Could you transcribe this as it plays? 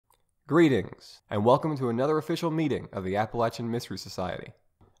Greetings, and welcome to another official meeting of the Appalachian Mystery Society.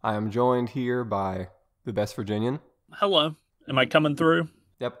 I am joined here by the best Virginian. Hello. Am I coming through?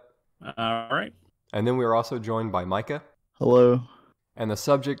 Yep. All right. And then we are also joined by Micah. Hello. And the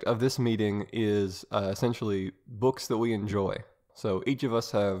subject of this meeting is essentially books that we enjoy. So each of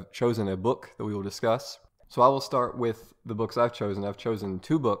us have chosen a book that we will discuss. So I will start with the books I've chosen. I've chosen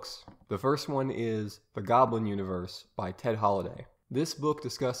two books. The first one is The Goblin Universe by Ted Holiday. This book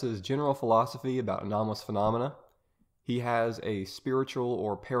discusses general philosophy about anomalous phenomena. He has a spiritual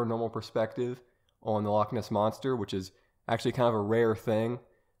or paranormal perspective on the Loch Ness Monster, which is actually kind of a rare thing.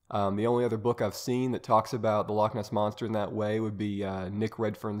 The only other book I've seen that talks about the Loch Ness Monster in that way would be Nick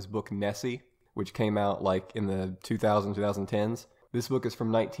Redfern's book Nessie, which came out like in the 2000s, 2010s. This book is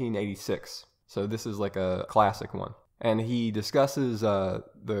from 1986, so this is like a classic one. And he discusses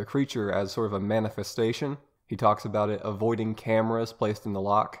the creature as sort of a manifestation. He talks about it avoiding cameras placed in the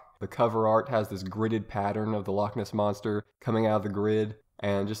loch. The cover art has this gridded pattern of the Loch Ness Monster coming out of the grid,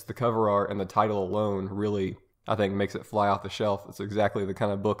 and just the cover art and the title alone really, I think, makes it fly off the shelf. It's exactly the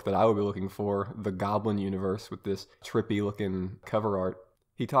kind of book that I would be looking for, The Goblin Universe, with this trippy-looking cover art.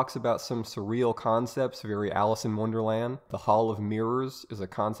 He talks about some surreal concepts, very Alice in Wonderland. The Hall of Mirrors is a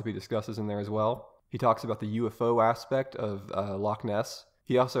concept he discusses in there as well. He talks about the UFO aspect of Loch Ness.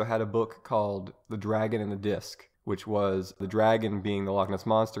 He also had a book called The Dragon and the Disc, which was the dragon being the Loch Ness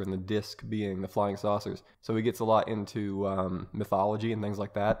Monster and the disc being the flying saucers. So he gets a lot into mythology and things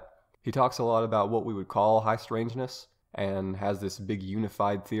like that. He talks a lot about what we would call high strangeness and has this big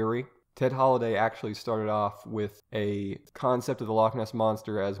unified theory. Ted Holiday actually started off with a concept of the Loch Ness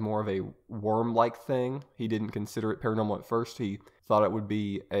Monster as more of a worm-like thing. He didn't consider it paranormal at first. He thought it would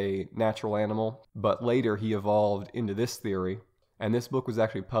be a natural animal, but later he evolved into this theory. And this book was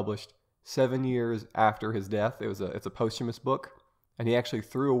actually published 7 years after his death. It's a posthumous book, and he actually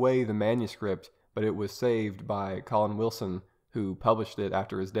threw away the manuscript, but it was saved by Colin Wilson, who published it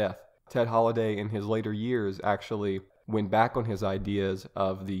after his death. Ted Holiday, in his later years, actually went back on his ideas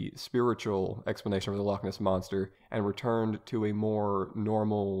of the spiritual explanation of the Loch Ness Monster and returned to a more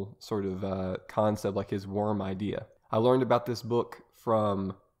normal sort of concept like his worm idea. I learned about this book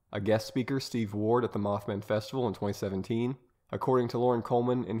from a guest speaker, Steve Ward, at the Mothman Festival in 2017. According to Lauren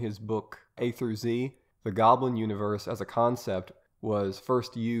Coleman, in his book A through Z, the Goblin Universe as a concept was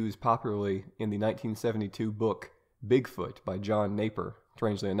first used popularly in the 1972 book Bigfoot by John Napier,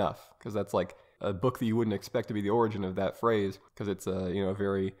 strangely enough, because that's like a book that you wouldn't expect to be the origin of that phrase, because it's a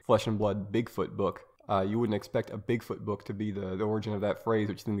very flesh and blood Bigfoot book. You wouldn't expect a Bigfoot book to be the origin of that phrase,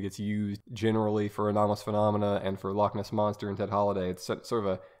 which then gets used generally for anomalous phenomena and for Loch Ness Monster and Ted Holiday. It's sort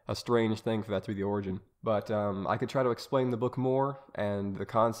of a strange thing for that to be the origin. But I could try to explain the book more and the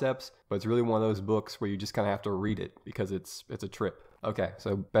concepts, but it's really one of those books where you just kind of have to read it because it's a trip. Okay,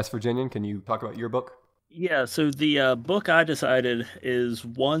 so Best Virginian, can you talk about your book? Yeah, so the book I decided is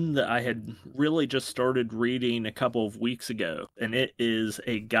one that I had really just started reading a couple of weeks ago, and it is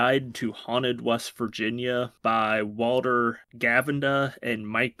A Guide to Haunted West Virginia by Walter Gavenda and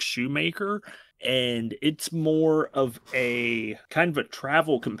Mike Shoemaker. And it's more of a kind of a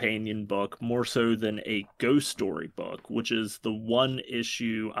travel companion book, more so than a ghost story book, which is the one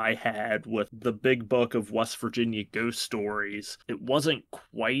issue I had with the big book of West Virginia ghost stories. It wasn't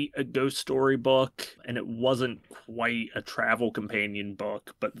quite a ghost story book, and it wasn't quite a travel companion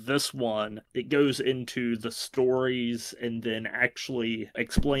book, but this one, it goes into the stories and then actually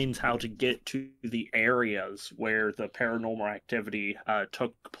explains how to get to the areas where the paranormal activity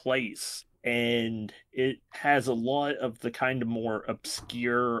took place. And it has a lot of the kind of more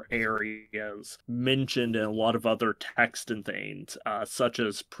obscure areas mentioned in a lot of other text and things, such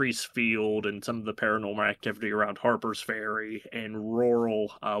as Priestfield and some of the paranormal activity around Harper's Ferry and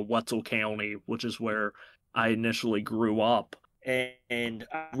rural Wetzel County, which is where I initially grew up. And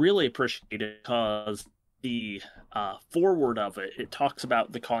I really appreciate it because the forward of it talks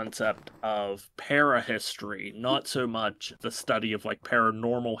about the concept of parahistory, not so much the study of like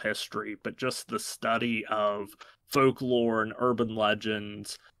paranormal history, but just the study of folklore and urban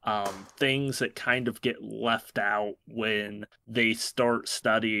legends, things that kind of get left out when they start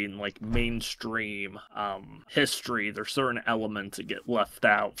studying like mainstream history. There's certain elements that get left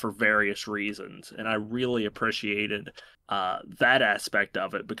out for various reasons, and I really appreciated that aspect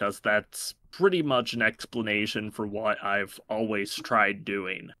of it because that's pretty much an explanation for what I've always tried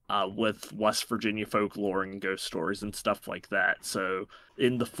doing with West Virginia folklore and ghost stories and stuff like that. So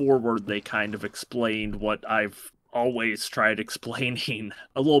in the foreword, they kind of explained what I've always tried explaining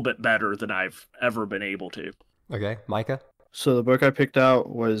a little bit better than I've ever been able to. Okay, Micah? So the book I picked out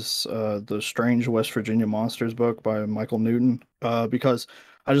was the Strange West Virginia Monsters book by Michael Newton, because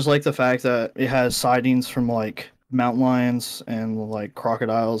I just like the fact that it has sightings from like mountain lions and like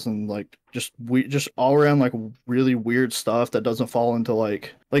crocodiles and like just all around like really weird stuff that doesn't fall into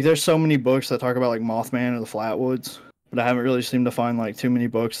like there's so many books that talk about like Mothman or the Flatwoods, but I haven't really seemed to find like too many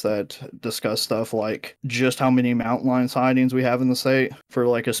books that discuss stuff like just how many mountain lion sightings we have in the state for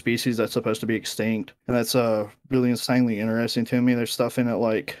like a species that's supposed to be extinct. And that's really insanely interesting to me. There's stuff in it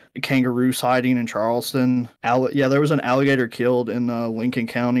like a kangaroo sighting in Charleston. Yeah, there was an alligator killed in Lincoln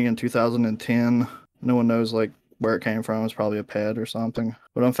County in 2010. No one knows like where it came from. It's probably a pet or something.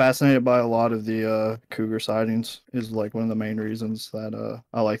 But I'm fascinated by a lot of the cougar sightings is like one of the main reasons that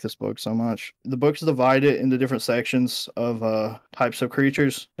I like this book so much. The book's divided into different sections of types of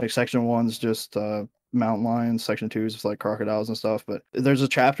creatures. Like section 1's just mountain lions, section 2 is like crocodiles and stuff. But there's a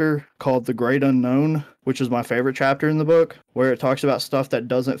chapter called The Great Unknown, which is my favorite chapter in the book, where it talks about stuff that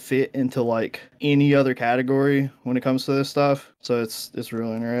doesn't fit into like any other category when it comes to this stuff. So it's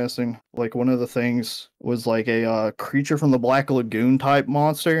really interesting. Like one of the things was like a creature from the Black Lagoon type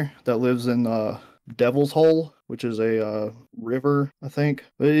monster that lives in Devil's Hole, which is a river, I think.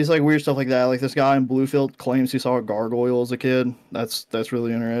 But it's like weird stuff like that. Like this guy in Bluefield claims he saw a gargoyle as a kid. That's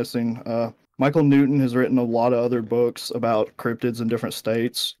really interesting. Michael Newton has written a lot of other books about cryptids in different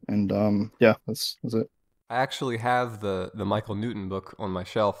states, and yeah, that's it. I actually have the Michael Newton book on my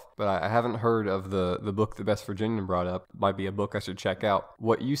shelf, but I haven't heard of the book that Best Virginian brought up. Might be a book I should check out.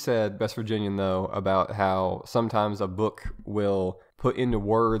 What you said, Best Virginian, though, about how sometimes a book will put into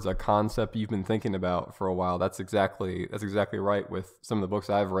words a concept you've been thinking about for a while. That's exactly right with some of the books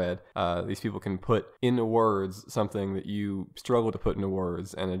I've read. These people can put into words something that you struggle to put into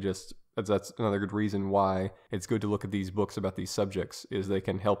words, and that's another good reason why it's good to look at these books about these subjects, is they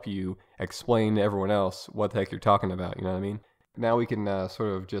can help you explain to everyone else what the heck you're talking about, you know what I mean? Now we can sort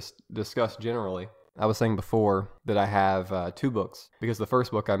of just discuss generally. I was saying before that I have 2 books, because the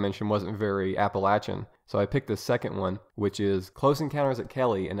first book I mentioned wasn't very Appalachian. So I picked the second one, which is Close Encounters at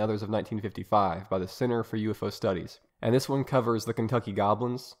Kelly and Others of 1955 by the Center for UFO Studies. And this one covers the Kentucky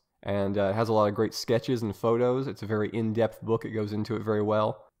Goblins, and it has a lot of great sketches and photos. It's a very in-depth book. It goes into it very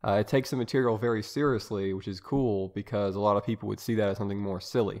well. It takes the material very seriously, which is cool because a lot of people would see that as something more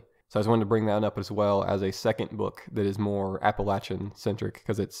silly. So I just wanted to bring that up as well as a second book that is more Appalachian-centric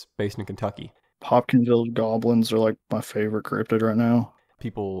because it's based in Kentucky. Hopkinsville goblins are like my favorite cryptid right now.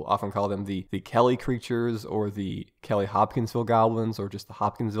 People often call them the Kelly creatures or the Kelly Hopkinsville goblins or just the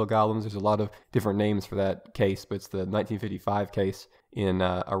Hopkinsville goblins. There's a lot of different names for that case, but it's the 1955 case in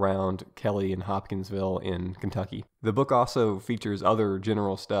around Kelly and Hopkinsville in Kentucky. The book also features other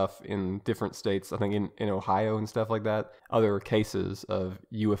general stuff in different states, I think in Ohio and stuff like that, other cases of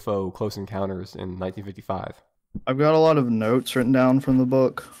UFO close encounters in 1955. I've got a lot of notes written down from the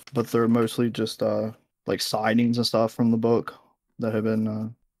book, but they're mostly just like sightings and stuff from the book that have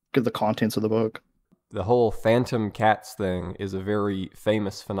been the contents of the book. The whole phantom cats thing is a very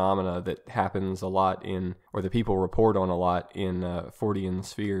famous phenomena that happens a lot or that people report on a lot in Fortean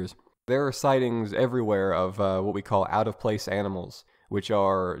spheres. There are sightings everywhere of what we call out-of-place animals, which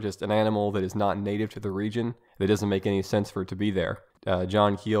are just an animal that is not native to the region, that doesn't make any sense for it to be there.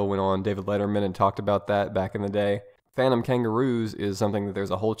 John Keel went on David Letterman and talked about that back in the day. Phantom kangaroos is something that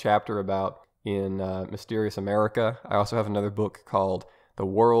there's a whole chapter about in Mysterious America. I also have another book called The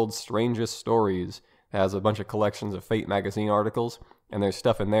World's Strangest Stories. It has a bunch of collections of Fate magazine articles, and there's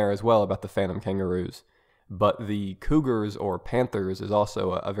stuff in there as well about the phantom kangaroos. But the cougars or panthers is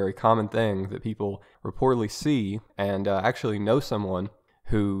also a very common thing that people reportedly see, and actually know someone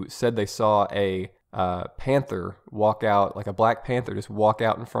who said they saw a panther walk out, like a black panther just walk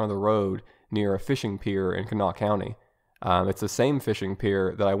out in front of the road near a fishing pier in Kanawha County. It's the same fishing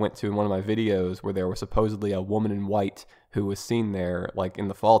pier that I went to in one of my videos where there was supposedly a woman in white who was seen there like in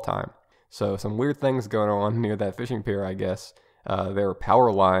the fall time. So some weird things going on near that fishing pier, I guess. There are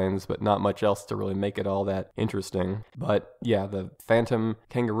power lines, but not much else to really make it all that interesting. But yeah, the phantom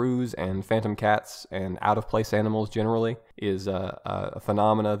kangaroos and phantom cats and out-of-place animals generally is a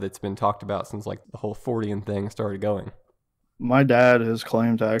phenomena that's been talked about since like the whole Fortean thing started going. My dad has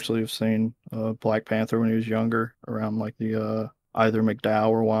claimed to actually have seen a Black Panther when he was younger around like the either McDowell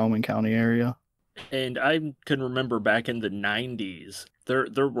or Wyoming County area. And I can remember back in the 90s,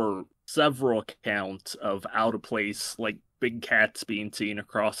 there were several accounts of out of place, like big cats being seen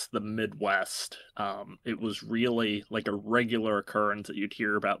across the Midwest. It was really like a regular occurrence that you'd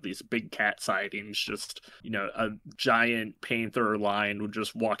hear about these big cat sightings. Just, a giant panther or lion would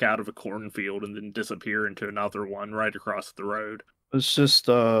just walk out of a cornfield and then disappear into another one right across the road. It's just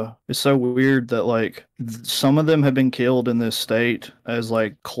it's so weird that like some of them have been killed in this state as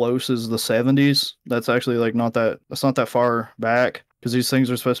like close as the 70s. That's actually like not that far back. because these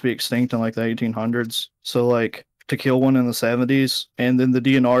things are supposed to be extinct in like the 1800s. So like to kill one in the 70s, and then the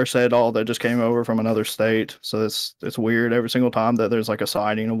DNR said, "Oh, that just came over from another state." So it's weird. Every single time that there's like a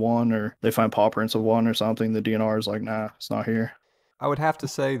sighting of one, or they find paw prints of one or something, the DNR is like, "Nah, it's not here." I would have to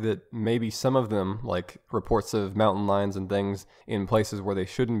say that maybe some of them, like reports of mountain lions and things in places where they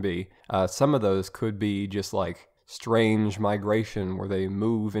shouldn't be, some of those could be just like strange migration where they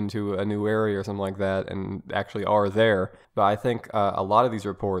move into a new area or something like that and actually are there. But I think a lot of these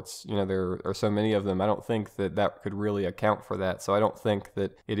reports, there are so many of them, I don't think that that could really account for that. So I don't think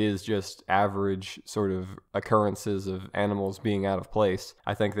that it is just average sort of occurrences of animals being out of place.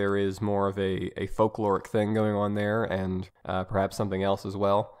 I think there is more of a folkloric thing going on there, and perhaps something else as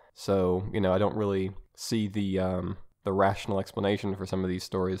well. So, I don't really see the rational explanation for some of these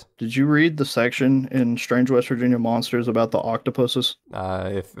stories. Did you read the section in Strange West Virginia Monsters about the octopuses?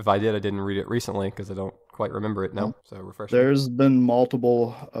 If I did, I didn't read it recently because I don't quite remember it. No, so refresh me. There's been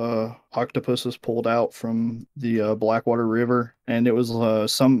multiple octopuses pulled out from the Blackwater River, and it was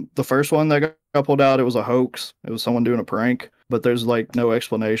the first one that got pulled out, it was a hoax. It was someone doing a prank, but there's like no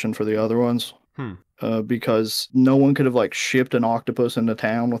explanation for the other ones. Because no one could have like shipped an octopus into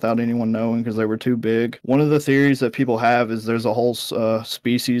town without anyone knowing because they were too big. One of the theories that people have is there's a whole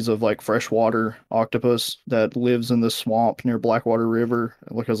species of like freshwater octopus that lives in this swamp near Blackwater River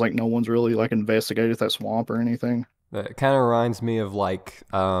because like no one's really like investigated that swamp or anything. It kind of reminds me of like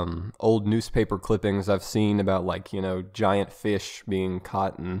old newspaper clippings I've seen about like, giant fish being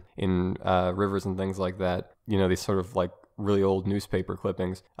caught in rivers and things like that. These sort of like really old newspaper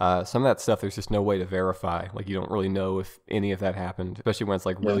clippings. Some of that stuff, there's just no way to verify. Like, you don't really know if any of that happened, especially when it's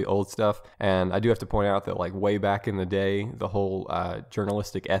like really old stuff. And I do have to point out that like way back in the day, the whole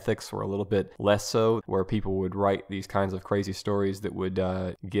journalistic ethics were a little bit less so, where people would write these kinds of crazy stories that would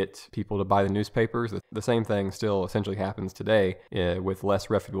get people to buy the newspapers. The same thing still essentially happens today with less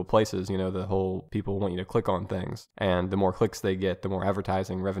reputable places. The whole people want you to click on things, and the more clicks they get, the more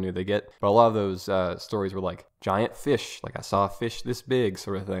advertising revenue they get. But a lot of those stories were like giant fish, like I saw a fish this big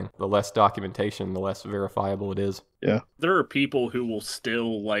sort of thing. The less documentation, the less verifiable it is. Yeah. There are people who will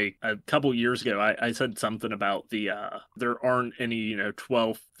still, like, a couple years ago, I said something about there aren't any,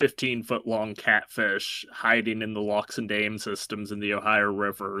 12, 15-foot long catfish hiding in the locks and dam systems in the Ohio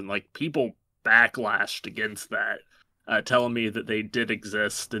River. And, like, people backlashed against that, telling me that they did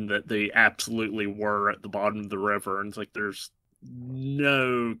exist and that they absolutely were at the bottom of the river. And it's like, there's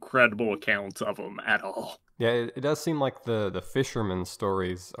no credible accounts of them at all. Yeah, it does seem like the fishermen's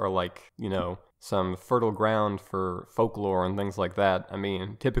stories are like, some fertile ground for folklore and things like that. I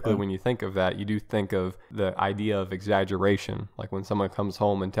mean, typically when you think of that, you do think of the idea of exaggeration, like when someone comes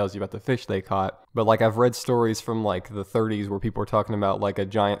home and tells you about the fish they caught. But like I've read stories from like the 30s where people are talking about like a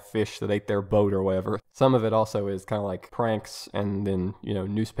giant fish that ate their boat or whatever. Some of it also is kind of like pranks and then,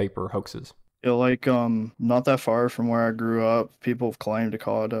 newspaper hoaxes. Yeah, like not that far from where I grew up, people have claimed to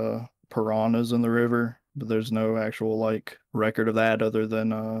caught piranhas in the river, but there's no actual like record of that other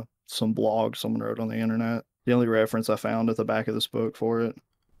than some blog someone wrote on the internet. The only reference I found at the back of this book for it.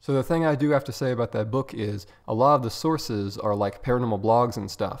 So the thing I do have to say about that book is a lot of the sources are like paranormal blogs and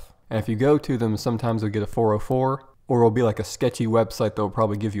stuff. And if you go to them, sometimes you'll get a 404, or it'll be like a sketchy website that will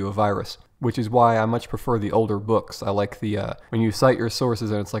probably give you a virus, which is why I much prefer the older books. I like the when you cite your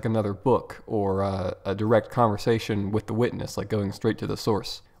sources and it's like another book or a direct conversation with the witness, like going straight to the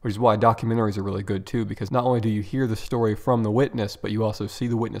source. Which is why documentaries are really good too, because not only do you hear the story from the witness, but you also see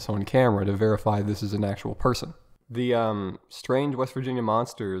the witness on camera to verify this is an actual person. The Strange West Virginia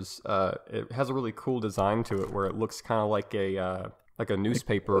Monsters, it has a really cool design to it, where it looks kind of like a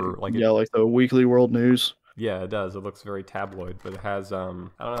newspaper, like the Weekly World News. Yeah, it does. It looks very tabloid, but it has I don't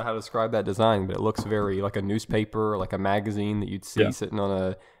know how to describe that design, but it looks very like a newspaper, like a magazine that you'd see sitting on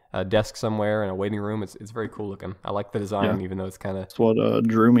a desk somewhere in a waiting room. It's very cool looking. I like the design, even though it's kind of... That's what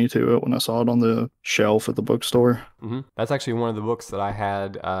drew me to it when I saw it on the shelf at the bookstore. Mm-hmm. That's actually one of the books that I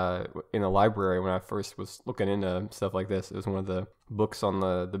had in the library when I first was looking into stuff like this. It was one of the books on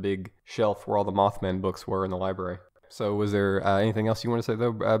the big shelf where all the Mothman books were in the library. So was there anything else you want to say,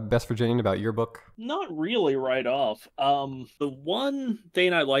 though, Best Virginian, about your book? Not really right off. The one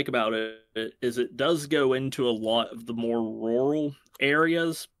thing I like about it is it does go into a lot of the more rural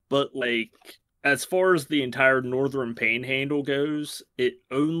areas, but like as far as the entire northern panhandle goes, it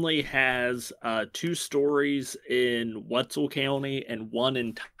only has 2 stories in Wetzel County and 1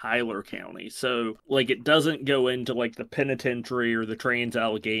 in Tyler County. So like it doesn't go into like the penitentiary or the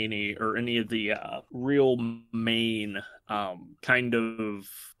Trans-Allegheny or any of the real main kind of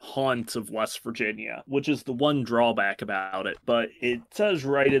haunts of West Virginia, which is the one drawback about it. But it says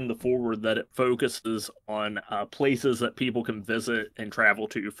right in the foreword that it focuses on places that people can visit and travel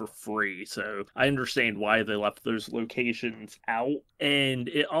to for free. So I understand why they left those locations out. And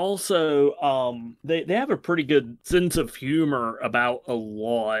it also, they have a pretty good sense of humor about a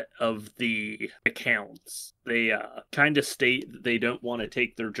lot of the accounts. They kind of state that they don't want to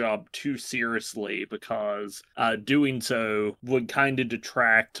take their job too seriously because doing so would kind of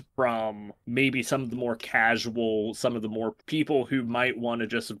detract from maybe some of the more casual, some of the more people who might want to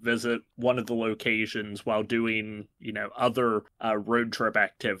just visit one of the locations while doing, other road trip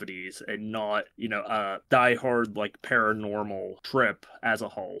activities and not, a diehard like paranormal trip as a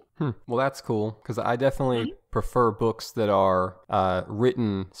whole. Well, that's cool because I definitely prefer books that are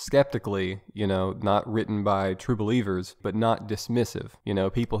written skeptically, not written by true believers, but not dismissive.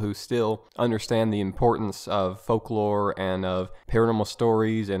 People who still understand the importance of folklore and of paranormal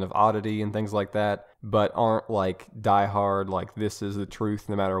stories and of oddity and things like that, but aren't like diehard, like this is the truth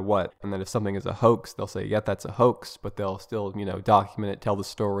no matter what. And that if something is a hoax, they'll say, yeah, that's a hoax, but they'll still, document it, tell the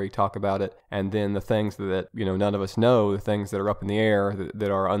story, talk about it. And then the things that, none of us know, the things that are up in the air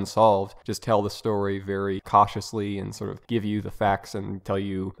that are unsolved, just tell the story very cautiously and sort of give you the facts and tell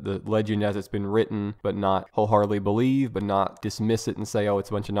you the legend as it's been written, but not wholeheartedly believe, but not dismiss it and say, oh, it's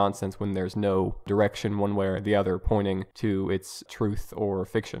a bunch of nonsense when there's no direction one way or the other pointing to its truth or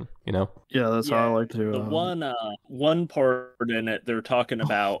fiction, Yeah, that's how I like to. The one part in it, they're talking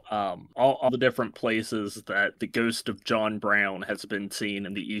about all the different places that the ghost of John Brown has been seen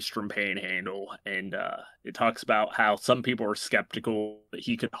in the Eastern Panhandle, and it talks about how some people are skeptical that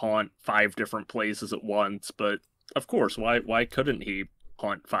he could haunt 5 different places at once, but of course, why couldn't he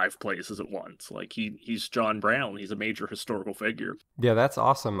haunt 5 places at once? Like he's John Brown, he's a major historical figure. Yeah, that's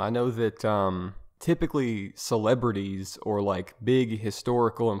awesome. I know that typically celebrities or like big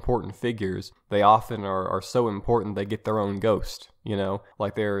historical important figures, they often are so important they get their own ghost.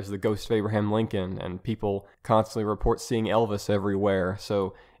 Like there's the ghost of Abraham Lincoln, and people constantly report seeing Elvis everywhere.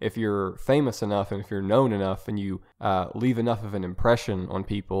 So if you're famous enough and if you're known enough and you leave enough of an impression on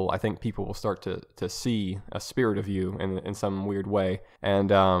people, I think people will start to see a spirit of you in some weird way. And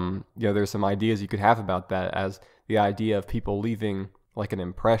there's some ideas you could have about that, as the idea of people leaving like an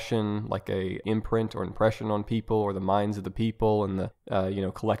impression, like a imprint or impression on people or the minds of the people and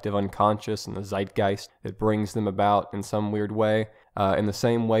the collective unconscious and the zeitgeist that brings them about in some weird way. In the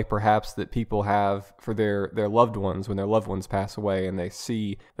same way perhaps that people have for their loved ones when their loved ones pass away and they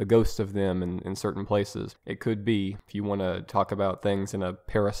see the ghosts of them in certain places. It could be, if you want to talk about things in a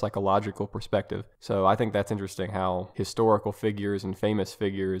parapsychological perspective. So I think that's interesting how historical figures and famous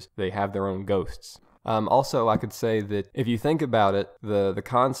figures, they have their own ghosts. Also, I could say that if you think about it, the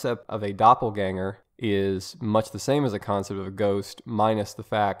concept of a doppelganger is much the same as a concept of a ghost, minus the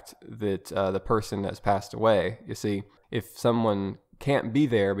fact that the person has passed away. You see, if someone can't be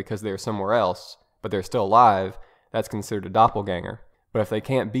there because they're somewhere else, but they're still alive, that's considered a doppelganger. But if they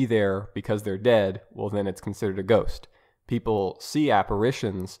can't be there because they're dead, well, then it's considered a ghost. People see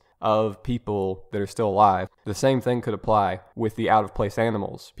apparitions of people that are still alive. The same thing could apply with the out-of-place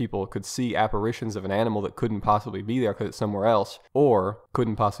animals. People could see apparitions of an animal that couldn't possibly be there because it's somewhere else, or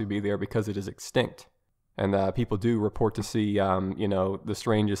couldn't possibly be there because it is extinct. And people do report to see, the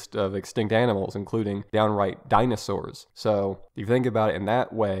strangest of extinct animals, including downright dinosaurs. So if you think about it in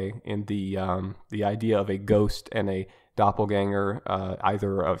that way, in the idea of a ghost and a doppelganger,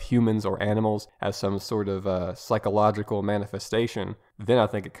 either of humans or animals, as some sort of psychological manifestation, then I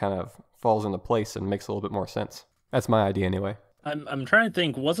think it kind of falls into place and makes a little bit more sense. That's my idea anyway. I'm trying to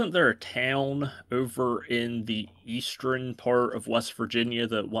think, wasn't there a town over in the eastern part of West Virginia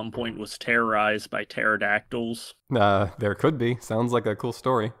that at one point was terrorized by pterodactyls? There could be. Sounds like a cool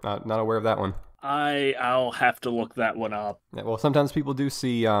story. Not aware of that one. I'll have to look that one up. Yeah, well, sometimes people do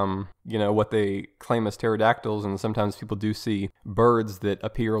see, what they claim as pterodactyls, and sometimes people do see birds that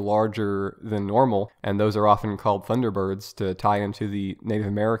appear larger than normal, and those are often called thunderbirds to tie into the Native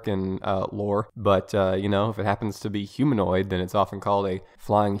American lore. But, if it happens to be humanoid, then it's often called a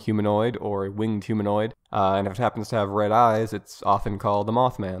flying humanoid or a winged humanoid. And if it happens to have red eyes, it's often called the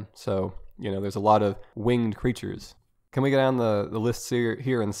Mothman. So, there's a lot of winged creatures. Can we go down the list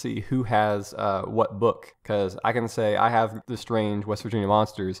here and see who has what book? Because I can say I have The Strange West Virginia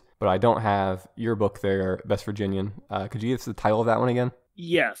Monsters, but I don't have your book there, West Virginian. Could you give us the title of that one again?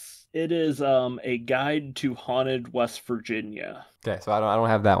 Yes, it is A Guide to Haunted West Virginia. Okay, so I don't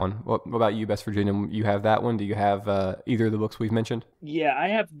have that one. What about you, West Virginia? You have that one? Do you have either of the books we've mentioned? Yeah, I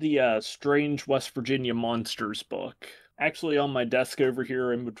have the Strange West Virginia Monsters book. actually on my desk over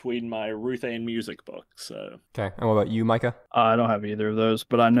here in between my Ruth Ann music books. So Okay. And what about you, Micah? I don't have either of those,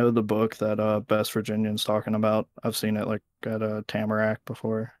 but I know the book that Best Virginian's talking about. I've seen it like at Tamarack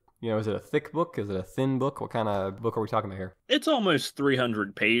before. Is it a thick book? Is it a thin book? What kind of book are we talking about here? it's almost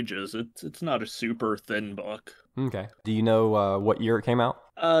 300 pages. It's not a super thin book. Okay. Do you know what year it came out?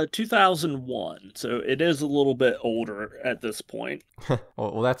 2001. So it is a little bit older at this point.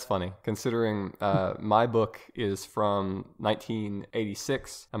 Well, that's funny, considering my book is from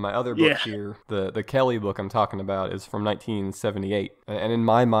 1986, and my other book here, the Kelly book I'm talking about, is from 1978. And in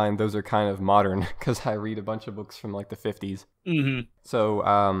my mind, those are kind of modern, because I read a bunch of books from like the 50s. Mm-hmm.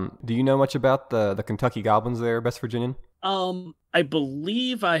 So, do you know much about the Kentucky Goblins there, Best Virginian? I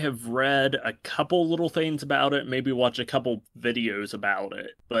believe I have read a couple little things about it, maybe watch a couple videos about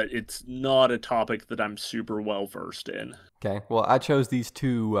it, but it's not a topic that I'm super well versed in. Okay, well, I chose these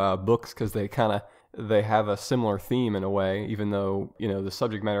two books because they have a similar theme in a way, even though, the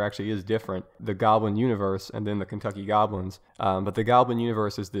subject matter actually is different. The Goblin universe and then the Kentucky Goblins. But the Goblin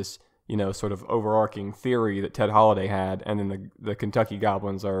universe is this, sort of overarching theory that Ted Holiday had, and then the Kentucky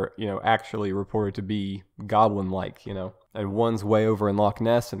Goblins are, actually reported to be goblin-like, And one's way over in Loch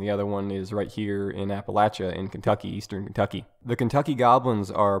Ness, and the other one is right here in Appalachia in Kentucky, eastern Kentucky. The Kentucky Goblins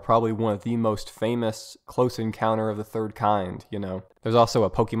are probably one of the most famous close encounter of the third kind, There's also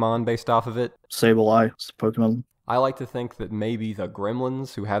a Pokemon based off of it. Sableye, it's a Pokemon. I like to think that maybe the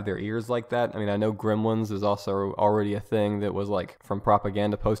Gremlins, who have their ears like that. I mean, I know Gremlins is also already a thing that was like from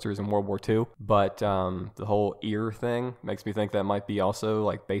propaganda posters in World War II, but the whole ear thing makes me think that might be also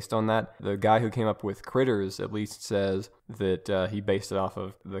like based on that. The guy who came up with Critters at least says that he based it off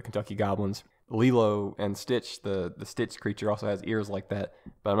of the Kentucky Goblins. Lilo and Stitch, the Stitch creature, also has ears like that,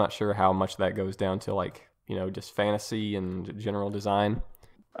 but I'm not sure how much that goes down to like, just fantasy and general design.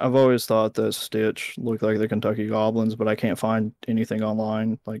 I've always thought that Stitch looked like the Kentucky Goblins, but I can't find anything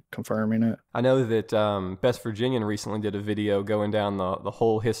online like confirming it. I know that Best Virginian recently did a video going down the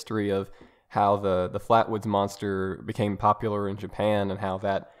whole history of how the Flatwoods monster became popular in Japan and how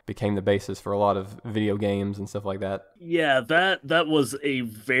that became the basis for a lot of video games and stuff like that. Yeah, that was a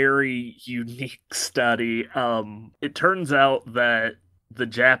very unique study. It turns out that the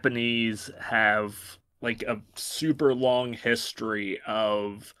Japanese have like a super long history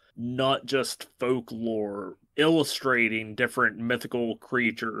of not just folklore illustrating different mythical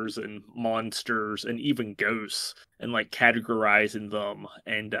creatures and monsters and even ghosts and like categorizing them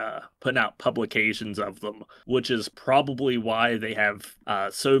and putting out publications of them, which is probably why they have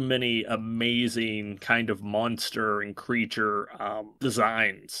so many amazing kind of monster and creature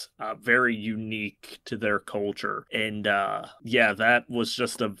designs, very unique to their culture. And that was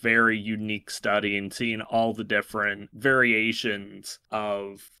just a very unique study, and seeing all the different variations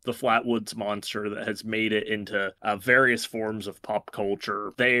of the Flatwoods monster that has made it into various forms of pop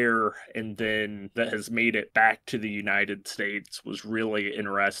culture there, and then that has made it back to the United States was really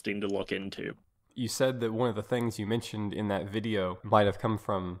interesting to look into. You said that one of the things you mentioned in that video might have come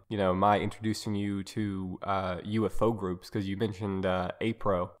from, my introducing you to UFO groups, because you mentioned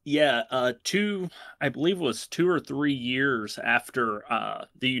APRO. Yeah, I believe it was 2 or 3 years after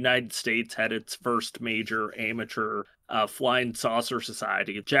the United States had its first major amateur Flying Saucer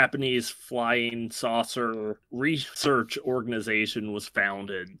Society. A Japanese Flying Saucer Research Organization was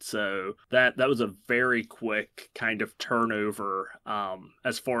founded. So that was a very quick kind of turnover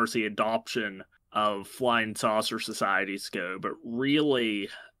as far as the adoption of Flying Saucer Societies go. But really,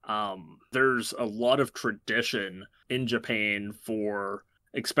 there's a lot of tradition in Japan for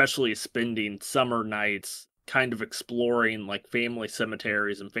especially spending summer nights kind of exploring like family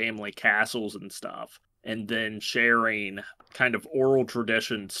cemeteries and family castles and stuff, and then sharing kind of oral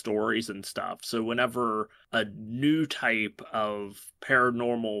tradition stories and stuff. So whenever a new type of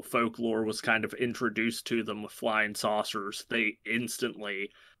paranormal folklore was kind of introduced to them with flying saucers, they instantly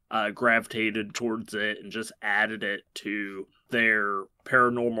gravitated towards it and just added it to their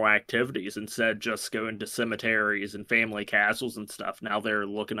paranormal activities instead of just going to cemeteries and family castles and stuff. Now they're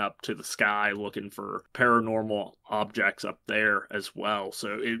looking up to the sky, looking for paranormal objects up there as well.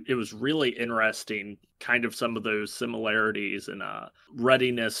 So it was really interesting, kind of some of those similarities and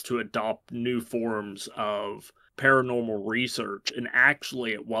readiness to adopt new forms of paranormal research. And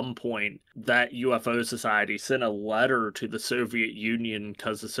actually at one point that UFO society sent a letter to the Soviet Union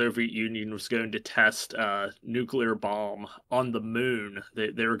because the Soviet Union was going to test a nuclear bomb on the moon.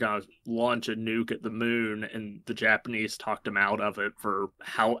 They were going to launch a nuke at the moon, and the Japanese talked them out of it for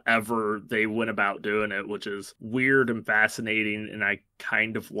however they went about doing it, which is weird and fascinating, and I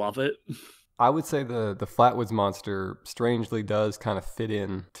kind of love it. I would say the Flatwoods Monster strangely does kind of fit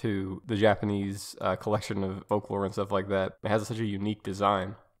in to the Japanese collection of folklore and stuff like that. It has such a unique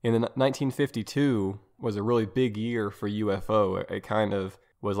design. In the 1952 was a really big year for UFO. It kind of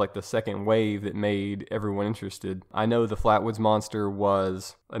was like the second wave that made everyone interested. I know the Flatwoods Monster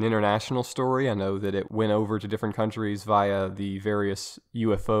was an international story. I know that it went over to different countries via the various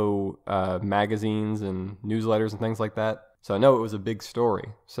UFO magazines and newsletters and things like that. So I know it was a big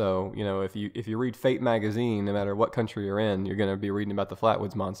story. So, if you read Fate magazine, no matter what country you're in, you're going to be reading about the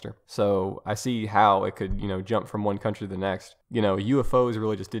Flatwoods Monster. So I see how it could, jump from one country to the next. UFOs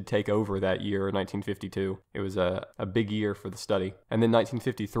really just did take over that year, 1952. It was a big year for the study. And then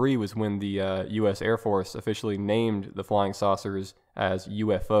 1953 was when the U.S. Air Force officially named the flying saucers as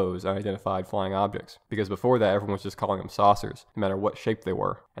UFOs, unidentified flying objects. Because before that, everyone was just calling them saucers, no matter what shape they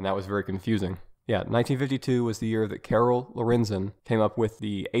were. And that was very confusing. Yeah, 1952 was the year that Carol Lorenzen came up with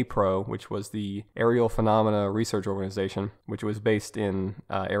the APRO, which was the Aerial Phenomena Research Organization, which was based in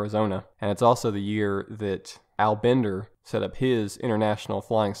Arizona. And it's also the year that Al Bender set up his International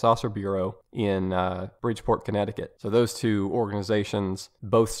Flying Saucer Bureau in Bridgeport, Connecticut. So those two organizations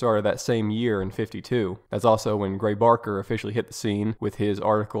both started that same year in 52. That's also when Gray Barker officially hit the scene with his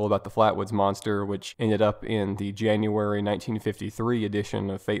article about the Flatwoods Monster, which ended up in the January 1953 edition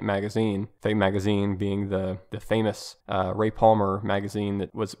of Fate magazine. Fate magazine being the famous Ray Palmer magazine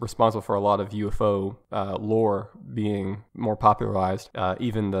that was responsible for a lot of UFO lore being more popularized.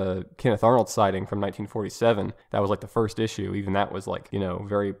 Even the Kenneth Arnold sighting from 1947, that was like the first issue. Even that was like,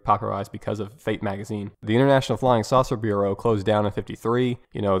 very popularized because of Fate magazine. The International Flying Saucer Bureau closed down in 53,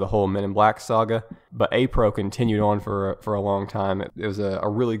 the whole Men in Black saga, but APRO continued on for a long time. It was a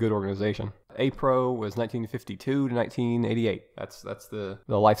really good organization. APRO was 1952 to 1988. That's the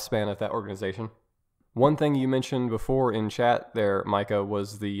lifespan of that organization. One thing you mentioned before in chat there, Micah,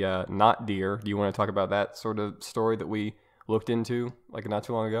 was the not deer. Do you want to talk about that sort of story that we looked into like not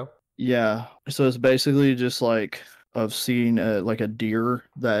too long ago? Yeah, so it's basically just like of seeing like a deer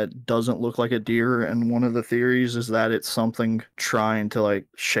that doesn't look like a deer, and one of the theories is that it's something trying to like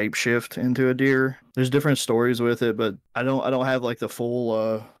shapeshift into a deer. There's different stories with it, but I don't have like the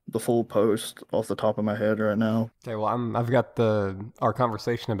full post off the top of my head right now. Okay, well I've got our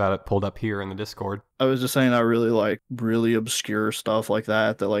conversation about it pulled up here in the Discord. I was just saying I really like really obscure stuff like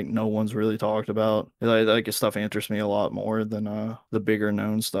that like no one's really talked about. Like stuff interests me a lot more than the bigger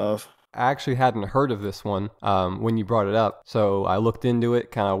known stuff. I actually hadn't heard of this one when you brought it up, so I looked into it,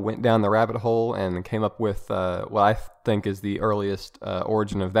 kind of went down the rabbit hole, and came up with what I think is the earliest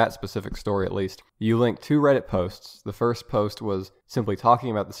origin of that specific story, at least. You linked two Reddit posts. The first post was simply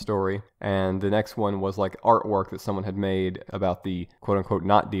talking about the story, and the next one was like artwork that someone had made about the quote-unquote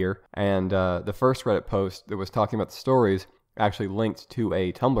not deer. And the first Reddit post that was talking about the stories actually linked to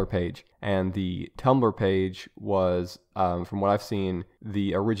a Tumblr page, and the Tumblr page was, from what I've seen,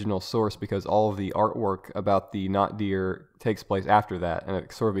 the original source, because all of the artwork about the not deer takes place after that, and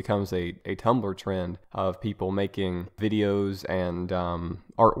it sort of becomes a Tumblr trend of people making videos and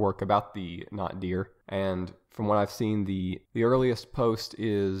artwork about the not deer. And from what I've seen, the earliest post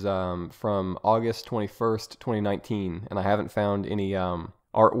is from August 21st, 2019, and I haven't found any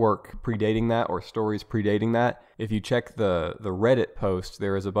artwork predating that or stories predating that. If you check the Reddit post,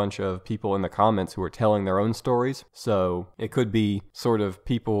 there is a bunch of people in the comments who are telling their own stories. So it could be sort of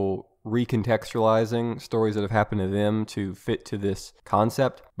people recontextualizing stories that have happened to them to fit to this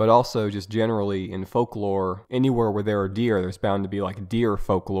concept, but also just generally in folklore, anywhere where there are deer, there's bound to be like deer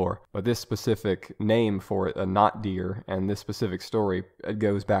folklore. But this specific name for it, a not deer, and this specific story, it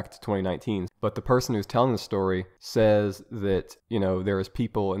goes back to 2019. But the person who's telling the story says that, there is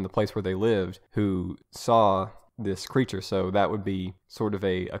people in the place where they lived who saw this creature. So that would be sort of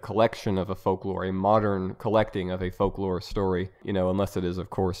a collection of a folklore, a modern collecting of a folklore story, unless it is,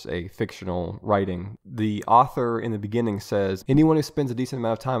 of course, a fictional writing. The author in the beginning says, anyone who spends a decent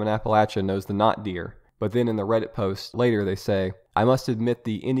amount of time in Appalachia knows the not deer. But then in the Reddit post later, they say, I must admit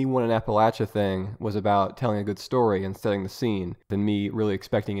the anyone in Appalachia thing was about telling a good story and setting the scene than me really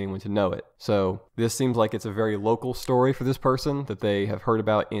expecting anyone to know it. So this seems like it's a very local story for this person that they have heard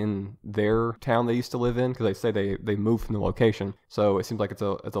about in their town they used to live in, because they say they moved from the location. So it seems like it's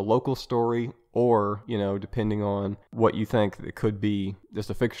a local story, or, depending on what you think, it could be just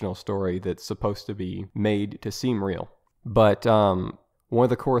a fictional story that's supposed to be made to seem real. But one of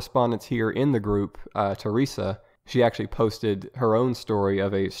the correspondents here in the group, Teresa, she actually posted her own story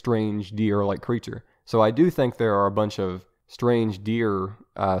of a strange deer-like creature. So I do think there are a bunch of strange deer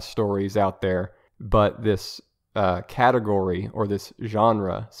stories out there, but this category or this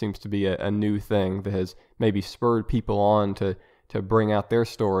genre seems to be a new thing that has maybe spurred people on to to bring out their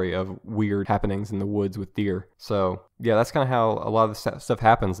story of weird happenings in the woods with deer. So yeah, that's kind of how a lot of the stuff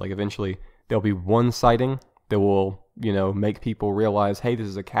happens. Like eventually there'll be one sighting that will, make people realize, hey, this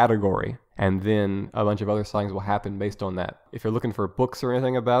is a category. And then a bunch of other sightings will happen based on that. If you're looking for books or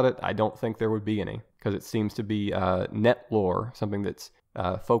anything about it, I don't think there would be any, because it seems to be net lore, something that's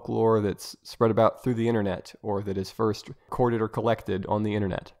folklore that's spread about through the internet, or that is first recorded or collected on the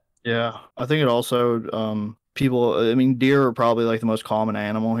internet. Yeah, I think it also, deer are probably like the most common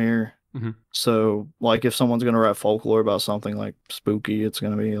animal here. Mm-hmm. So, like, if someone's going to write folklore about something like spooky, it's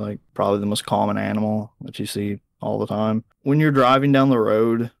going to be like probably the most common animal that you see all the time. When you're driving down the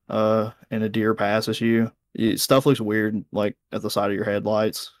road and a deer passes you, stuff looks weird, like at the side of your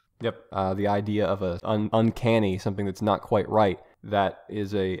headlights. Yep. The idea of uncanny, something that's not quite right, that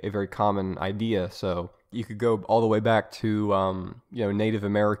is a very common idea. So you could go all the way back to Native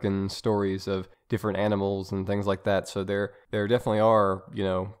American stories of different animals and things like that. So there definitely are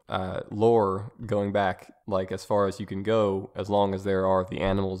lore going back, like as far as you can go, as long as there are the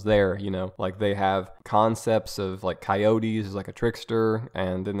animals there. Like they have concepts of like coyotes as like a trickster,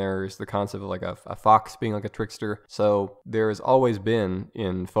 and then there's the concept of like a fox being like a trickster. So there has always been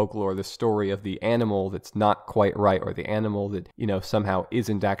in folklore the story of the animal that's not quite right, or the animal that somehow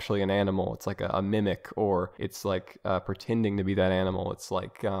isn't actually an animal. It's like a mimic, or it's like pretending to be that animal. It's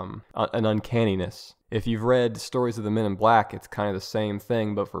like an uncanniness. If you've read stories of the Men in Black, it's kind of the same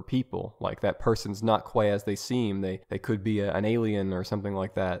thing, but for people. Like that person's not quite as they seem. They could be an alien or something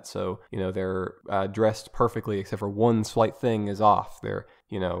like that. So, they're dressed perfectly, except for one slight thing is off.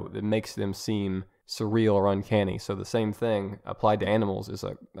 That makes them seem surreal or uncanny. So the same thing applied to animals is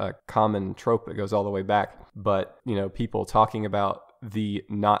a common trope that goes all the way back. But, people talking about the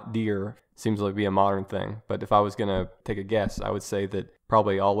not deer seems to be a modern thing. But if I was going to take a guess, I would say that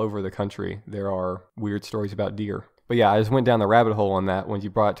probably all over the country there are weird stories about deer. But yeah, I just went down the rabbit hole on that. When you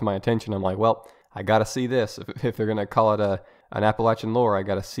brought it to my attention, I'm like, well, I got to see this. If they're going to call it an Appalachian lore, I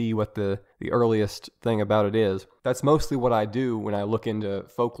got to see what the earliest thing about it is. That's mostly what I do when I look into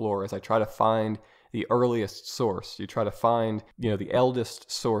folklore, is I try to find the earliest source. You try to find, the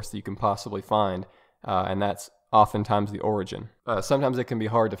eldest source that you can possibly find, and that's oftentimes the origin. Sometimes it can be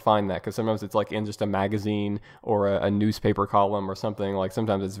hard to find that, because sometimes it's like in just a magazine or a newspaper column or something. Like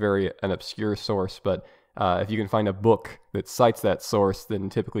sometimes it's an obscure source, but if you can find a book that cites that source, then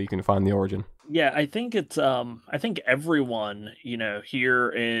typically you can find the origin. Yeah, I think it's I think everyone, here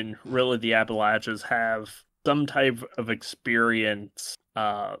in really the Appalachians have some type of experience,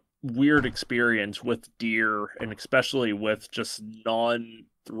 weird experience with deer, and especially with just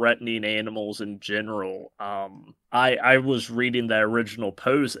non-threatening animals in general. I was reading the original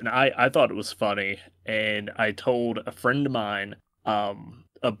post, and I thought it was funny, and I told a friend of mine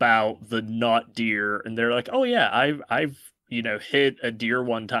about the not deer, and they're like, oh yeah, I've hit a deer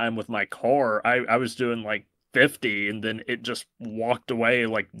one time with my car. I was doing like 50, and then it just walked away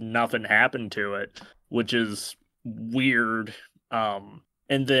like nothing happened to it, which is weird.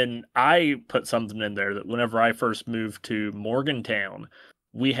 And then I put something in there that whenever I first moved to Morgantown,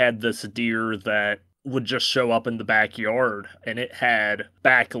 we had this deer that would just show up in the backyard, and it had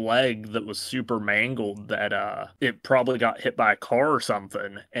back leg that was super mangled, that it probably got hit by a car or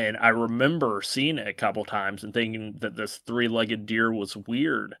something. And I remember seeing it a couple times and thinking that this three-legged deer was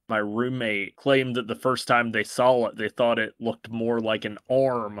weird. My roommate claimed that the first time they saw it, they thought it looked more like an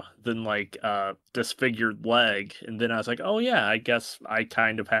arm than like a disfigured leg. And then I was like, oh yeah, I guess I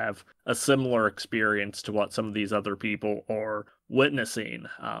kind of have a similar experience to what some of these other people are witnessing.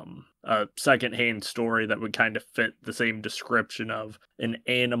 A secondhand story that would kind of fit the same description of an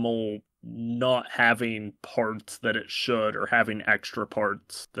animal not having parts that it should, or having extra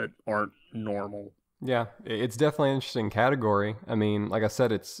parts that aren't normal. Yeah, it's definitely an interesting category. I mean, like I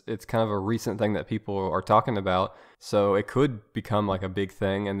said, it's kind of a recent thing that people are talking about. So it could become like a big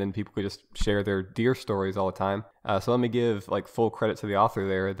thing, and then people could just share their deer stories all the time. So let me give like full credit to the author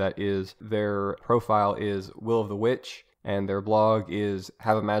there. That is, their profile is Will of the Witch, and their blog is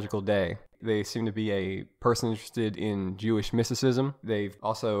Have a Magical Day. They seem to be a person interested in Jewish mysticism. They've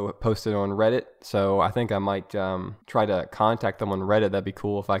also posted on Reddit, so I think I might try to contact them on Reddit. That'd be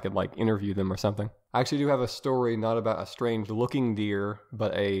cool if I could like interview them or something. I actually do have a story not about a strange looking deer,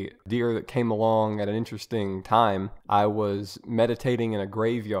 but a deer that came along at an interesting time. I was meditating in a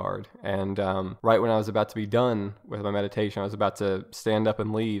graveyard, and right when I was about to be done with my meditation, I was about to stand up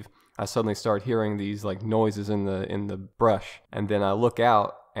and leave, I suddenly started hearing these like noises in the brush, and then I look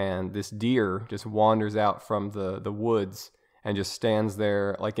out, and this deer just wanders out from the woods and just stands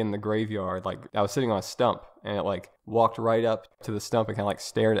there like in the graveyard. Like I was sitting on a stump, and it like walked right up to the stump and kind of like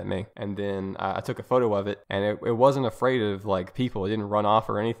stared at me. And then I took a photo of it, and it wasn't afraid of like people. It didn't run off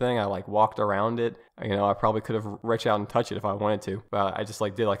or anything. I like walked around it. I probably could have reached out and touched it if I wanted to, but I just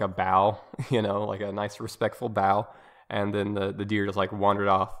like did like a bow, like a nice respectful bow. And then the deer just like wandered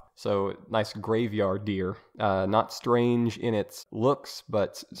off. So nice graveyard deer. Not strange in its looks,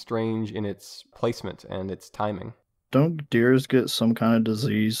 but strange in its placement and its timing. Don't deers get some kind of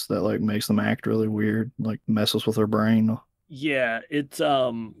disease that like makes them act really weird, like messes with their brain? Yeah, it's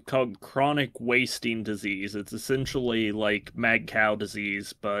called chronic wasting disease. It's essentially like mad cow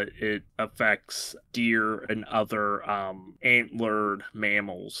disease, but it affects deer and other antlered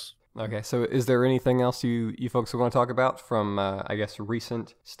mammals. Okay, so is there anything else you folks want to talk about from, I guess,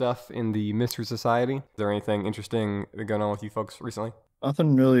 recent stuff in the Mystery Society? Is there anything interesting going on with you folks recently?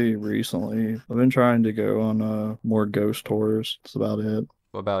 Nothing really recently. I've been trying to go on more ghost tours. That's about it.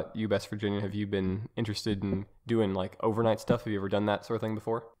 What about you, West Virginia? Have you been interested in doing like overnight stuff? Have you ever done that sort of thing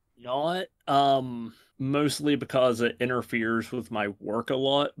before? Not mostly because it interferes with my work a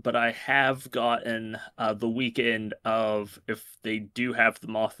lot, but I have gotten the weekend of, if they do have the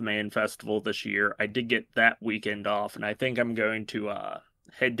Mothman Festival this year, I did get that weekend off, and I think I'm going to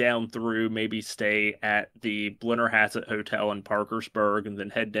head down through, maybe stay at the Blennerhassett Hotel in Parkersburg, and then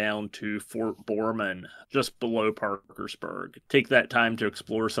head down to Fort Borman, just below Parkersburg. Take that time to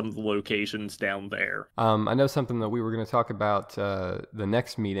explore some of the locations down there. I know something that we were going to talk about the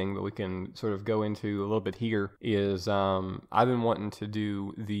next meeting, but we can sort of go into a little bit here, is I've been wanting to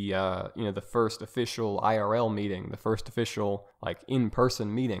do the, the first official IRL meeting, the first official like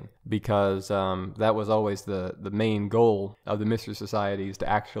in-person meeting, because that was always the main goal of the Mystery Societies, to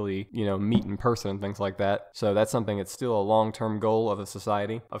actually, meet in person and things like that. So that's something that's still a long-term goal of the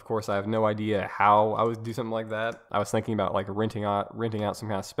society. Of course, I have no idea how I would do something like that. I was thinking about like renting out some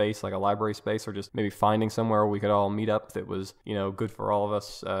kind of space, like a library space, or just maybe finding somewhere where we could all meet up that was, good for all of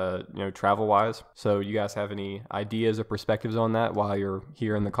us, travel-wise. So you guys have any ideas or perspectives on that while you're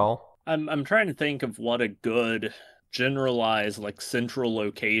here in the call? I'm trying to think of what a good generalized like central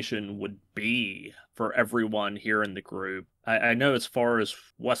location would be for everyone here in the group. I know as far as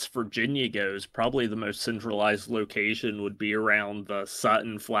West Virginia goes, probably the most centralized location would be around the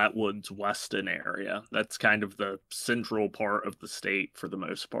Sutton, Flatwoods, Weston area. That's kind of the central part of the state for the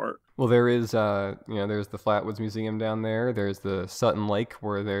most part. Well, there is, there's the Flatwoods Museum down there. There's the Sutton Lake,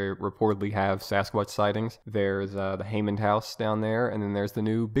 where they reportedly have Sasquatch sightings. There's the Haymond House down there, and then there's the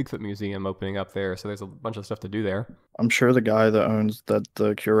new Bigfoot Museum opening up there. So there's a bunch of stuff to do there. I'm sure the guy that owns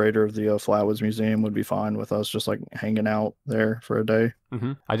the curator of the Flatwoods Museum would be fine with us just like hanging out there for a day.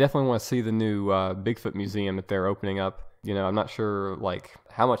 Mm-hmm. I definitely want to see the new Bigfoot Museum that they're opening up. I'm not sure like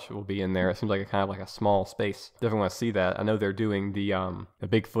how much will be in there. It seems like a kind of like a small space. Definitely want to see that. I know they're doing the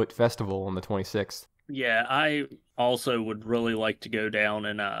Bigfoot Festival on the 26th. Yeah, I also would really like to go down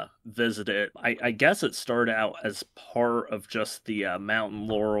and visit it. I guess it started out as part of just the Mountain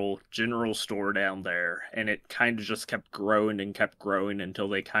Laurel general store down there, and it kind of just kept growing until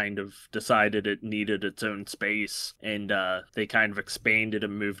they kind of decided it needed its own space, and they kind of expanded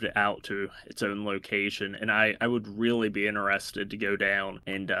and moved it out to its own location. And I would really be interested to go down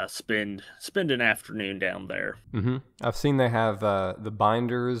and spend an afternoon down there. Mm-hmm. I've seen they have the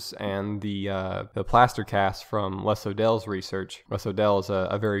binders and the plaster cast from Les Odell's research. Les Odell is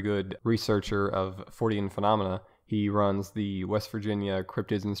a very good researcher of Fortean phenomena. He runs the West Virginia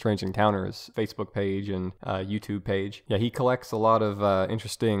Cryptids and Strange Encounters Facebook page and YouTube page. Yeah, he collects a lot of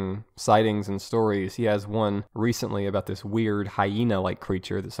interesting sightings and stories. He has one recently about this weird hyena-like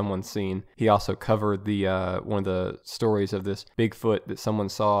creature that someone's seen. He also covered the one of the stories of this Bigfoot that someone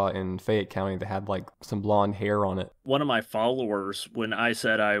saw in Fayette County that had like some blonde hair on it. One of my followers, when I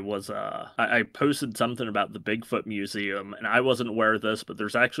said I posted something about the Bigfoot Museum, and I wasn't aware of this, but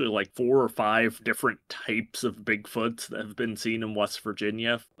there's actually like 4 or 5 different types of Bigfoots that have been seen in West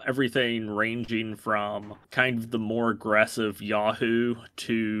Virginia. Everything ranging from kind of the more aggressive Yahoo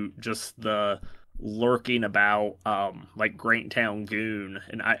to just the lurking about like Granttown Goon.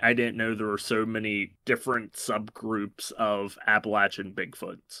 And I didn't know there were so many different subgroups of Appalachian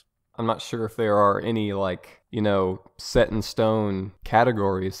Bigfoots. I'm not sure if there are any set in stone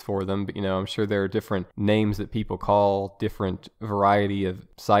categories for them, but I'm sure there are different names that people call different variety of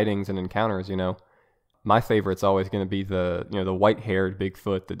sightings and encounters. My favorite's always going to be the white-haired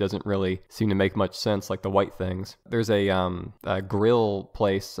Bigfoot that doesn't really seem to make much sense, like the white things. There's a grill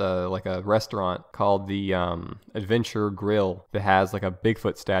place, like a restaurant called the Adventure Grill that has like a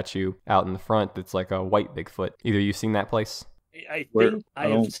Bigfoot statue out in the front that's like a white Bigfoot. Either you've seen that place? I Where? think I I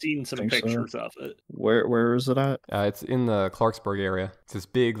have don't seen some think so. pictures of it. Where is it at? It's in the Clarksburg area. It's this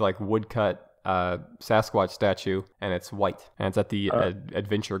big, like, woodcut Sasquatch statue, and it's white, and it's at the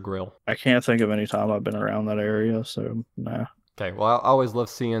Adventure Grill. I can't think of any time I've been around that area, so nah. Okay, well, I always love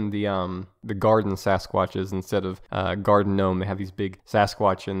seeing the garden Sasquatches instead of garden gnome. They have these big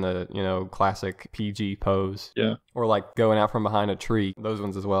Sasquatch in the, classic PG pose. Yeah. Or like going out from behind a tree. Those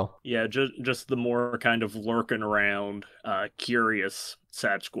ones as well. Yeah, just the more kind of lurking around, curious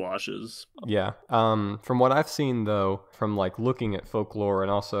Sasquatches. Yeah. From what I've seen, though, from like looking at folklore, and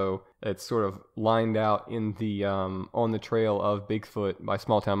also it's sort of lined out in the On the Trail of Bigfoot by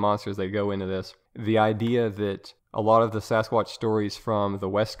Small Town Monsters, they go into this. The idea that a lot of the Sasquatch stories from the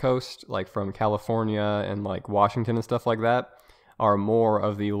West Coast, like from California and like Washington and stuff like that, are more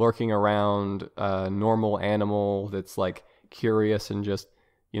of the lurking around normal animal that's like curious and just,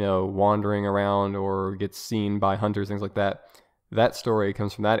 wandering around or gets seen by hunters, things like that. That story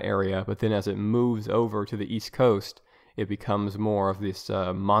comes from that area, but then as it moves over to the East Coast, it becomes more of this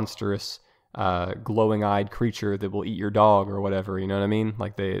monstrous, glowing-eyed creature that will eat your dog or whatever, you know what I mean?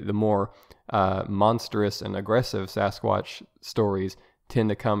 Like the more monstrous and aggressive Sasquatch stories tend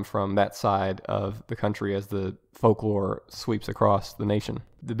to come from that side of the country as the folklore sweeps across the nation.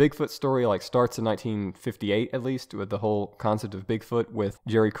 The Bigfoot story starts in 1958 at least, with the whole concept of Bigfoot with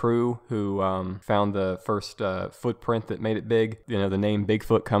Jerry Crew, who found the first footprint that made it big. The name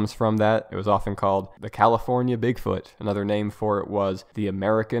Bigfoot comes from that. It was often called the California Bigfoot. Another name for it was the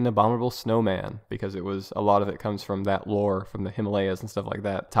American Abominable Snowman, because a lot of it comes from that lore from the Himalayas and stuff like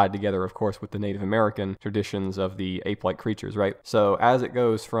that, tied together, of course, with the Native American traditions of the ape-like creatures, right? So as it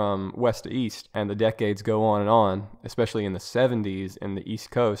goes from west to east and the decades go on and on, especially in the 70s in the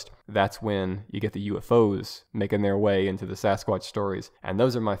East Coast, that's when you get the UFOs making their way into the Sasquatch stories. And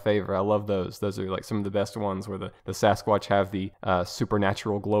those are my favorite. I love those. Those are like some of the best ones, where the Sasquatch have the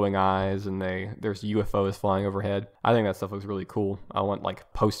supernatural glowing eyes and there's UFOs flying overhead. I think that stuff looks really cool. I want like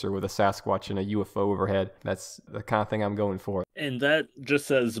a poster with a Sasquatch and a UFO overhead. That's the kind of thing I'm going for. And that just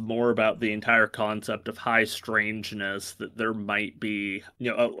says more about the entire concept of high strangeness, that there might be,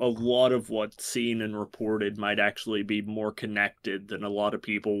 a lot of what's seen and reported might actually be more connected than a lot of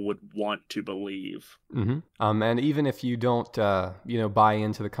people would want to believe. Mm-hmm. And even if you don't, buy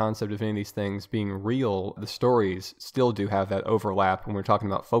into the concept of any of these things being real, the stories still do have that overlap when we're talking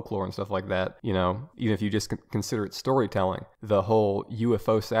about folklore and stuff like that. Even if you just consider it storytelling, the whole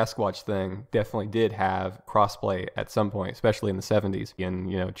UFO Sasquatch thing definitely did have crossplay at some point, especially in the 70s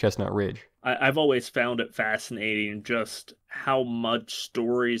in, Chestnut Ridge. I've always found it fascinating just how much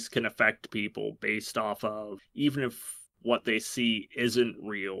stories can affect people based off of, even if what they see isn't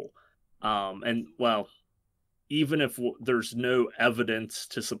real. Even if there's no evidence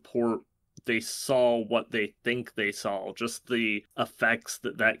to support they saw what they think they saw, just the effects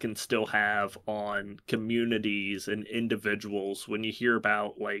that can still have on communities and individuals. When you hear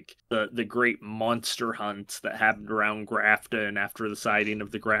about the great monster hunts that happened around Grafton after the sighting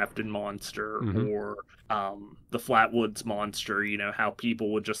of the Grafton monster, Mm-hmm. or the Flatwoods monster, how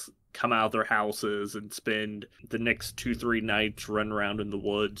people would just come out of their houses and spend the next 2-3 nights running around in the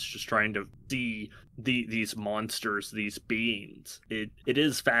woods just trying to see these monsters, these beings. It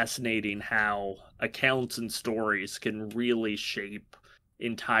is fascinating how accounts and stories can really shape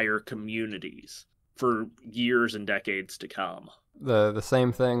entire communities for years and decades to come. The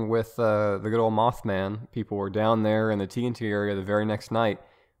same thing with the good old Mothman. People were down there in the TNT area the very next night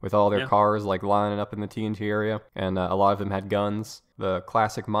with all their cars lining up in the TNT area, and a lot of them had guns. The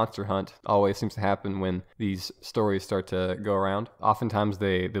classic monster hunt always seems to happen when these stories start to go around. Oftentimes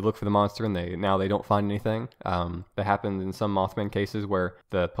they look for the monster and they don't find anything. That happens in some Mothman cases where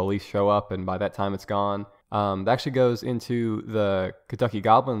the police show up and by that time it's gone. That actually goes into the Kentucky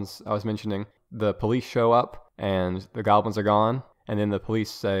Goblins I was mentioning. The police show up and the goblins are gone. And then the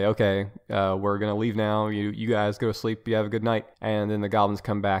police say, okay, we're going to leave now. You guys go to sleep. You have a good night. And then the goblins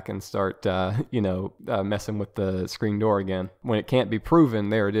come back and start, messing with the screen door again. When it can't be proven,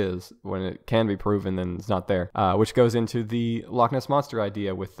 there it is. When it can be proven, then it's not there. Which goes into the Loch Ness Monster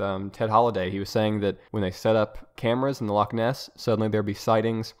idea with Ted Holliday. He was saying that when they set up cameras in the Loch Ness, suddenly there'd be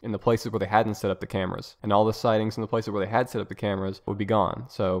sightings in the places where they hadn't set up the cameras. And all the sightings in the places where they had set up the cameras would be gone.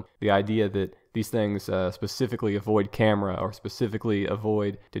 So the idea that these things specifically avoid camera or specifically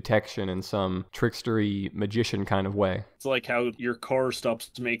avoid detection in some trickstery magician kind of way. It's like how your car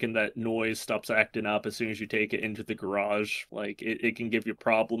stops making that noise, stops acting up as soon as you take it into the garage. Like it can give you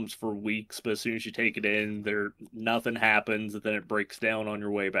problems for weeks, but as soon as you take it in, nothing happens, and then it breaks down on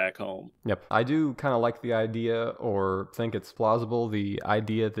your way back home. Yep. I do kind of like the idea, or think it's plausible, the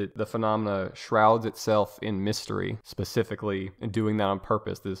idea that the phenomena shrouds itself in mystery, specifically, and doing that on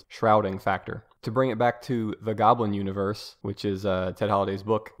purpose, this shrouding factor. To bring it back to the Goblin universe, which is Ted Holliday's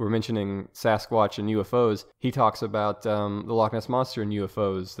book, we're mentioning Sasquatch and UFOs. He talks about the Loch Ness Monster and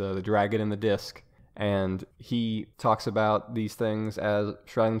UFOs, the dragon and the disc. And he talks about these things as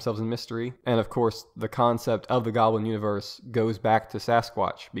shrouding themselves in mystery. And of course, the concept of the Goblin universe goes back to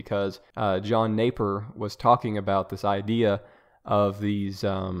Sasquatch, because John Napier was talking about this idea of these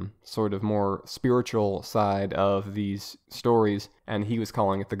sort of more spiritual side of these stories, and he was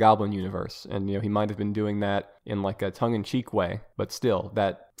calling it the Goblin universe. And he might have been doing that in like a tongue-in-cheek way, but still,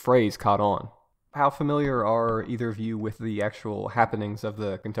 that phrase caught on. How familiar are either of you with the actual happenings of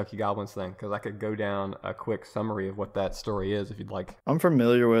the Kentucky Goblins thing? Because I could go down a quick summary of what that story is if you'd like. I'm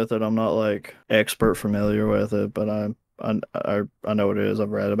familiar with it. I'm not like expert familiar with it, but I know what it is.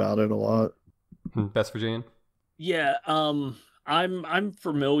 I've read about it a lot. Best Virginian? Yeah, I'm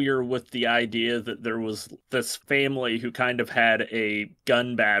familiar with the idea that there was this family who kind of had a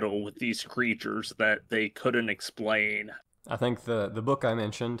gun battle with these creatures that they couldn't explain. I think the book I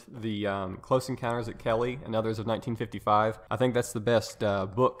mentioned, the Close Encounters at Kelly and Others of 1955, I think that's the best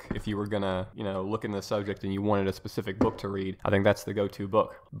book if you were going to, look into the subject and you wanted a specific book to read. I think that's the go-to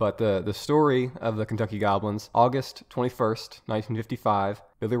book. But the story of the Kentucky Goblins, August 21st, 1955,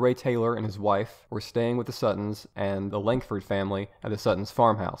 Billy Ray Taylor and his wife were staying with the Suttons and the Langford family at the Suttons'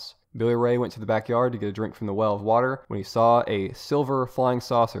 farmhouse. Billy Ray went to the backyard to get a drink from the well of water when he saw a silver flying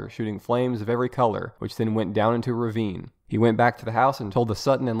saucer shooting flames of every color, which then went down into a ravine. He went back to the house and told the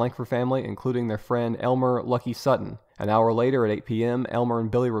Sutton and Langford family, including their friend Elmer Lucky Sutton. An hour later at 8 p.m., Elmer and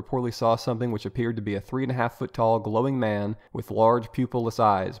Billy reportedly saw something which appeared to be a 3.5-foot tall glowing man with large pupilless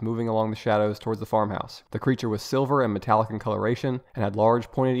eyes moving along the shadows towards the farmhouse. The creature was silver and metallic in coloration and had large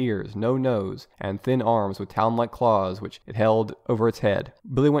pointed ears, no nose, and thin arms with talon-like claws which it held over its head.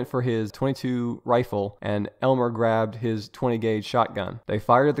 Billy went for his .22 rifle and Elmer grabbed his 20-gauge shotgun. They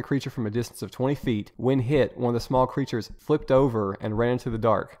fired at the creature from a distance of 20 feet. When hit, one of the small creatures flipped over and ran into the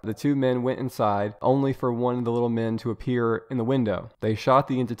dark. The two men went inside, only for one of the little men to appear in the window. They shot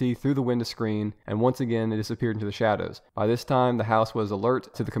the entity through the window screen, and once again it disappeared into the shadows. By this time, the house was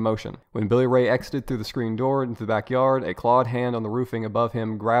alert to the commotion. When Billy Ray exited through the screen door into the backyard, a clawed hand on the roofing above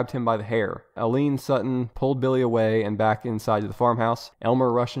him grabbed him by the hair. Aline Sutton pulled Billy away and back inside the farmhouse.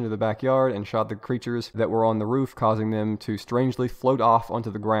 Elmer rushed into the backyard and shot the creatures that were on the roof, causing them to strangely float off onto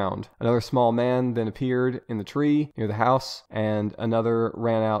the ground. Another small man then appeared in the tree near the house, and another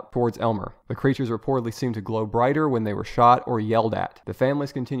ran out towards Elmer. The creatures reportedly seemed to glow brighter when they were shot or yelled at. The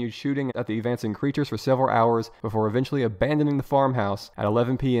families continued shooting at the advancing creatures for several hours before eventually abandoning the farmhouse at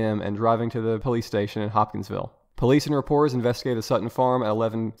 11 p.m. and driving to the police station in Hopkinsville. Police and reporters investigated the Sutton farm at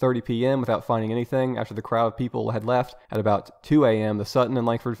 11:30 p.m. without finding anything. After the crowd of people had left at about 2 a.m., the Sutton and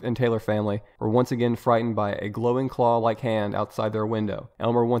Langford and Taylor family were once again frightened by a glowing claw-like hand outside their window.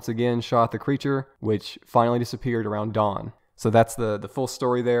 Elmer once again shot the creature, which finally disappeared around dawn. So that's the full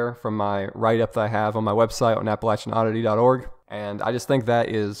story there from my write-up that I have on my website on AppalachianOddity.org. And I just think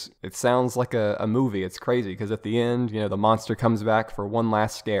it sounds like a movie. It's crazy because at the end, the monster comes back for one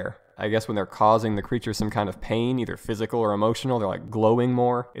last scare. I guess when they're causing the creature some kind of pain, either physical or emotional, they're like glowing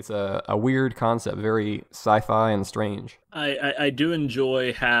more. It's a weird concept, very sci-fi and strange. I do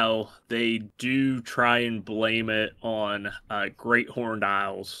enjoy how they do try and blame it on great horned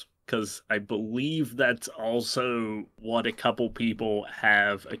owls, because I believe that's also what a couple people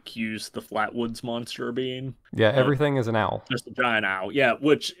have accused the Flatwoods monster of being. Yeah, everything is an owl. Just a giant owl. Yeah,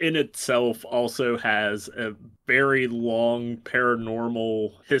 which in itself also has a very long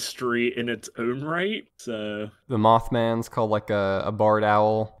paranormal history in its own right. So the Mothman's called like a barred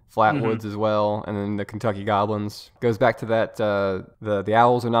owl. Flatwoods as well, and then the Kentucky Goblins. Goes back to that, the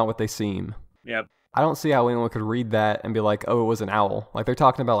owls are not what they seem. Yep. I don't see how anyone could read that and be like, oh, it was an owl. Like, they're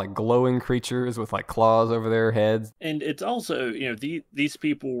talking about, like, glowing creatures with, like, claws over their heads. And it's also, these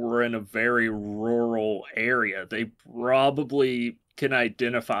people were in a very rural area. They probably can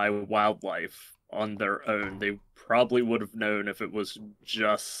identify wildlife on their own. They probably would have known if it was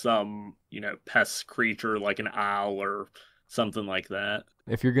just some, pest creature like an owl or something like that.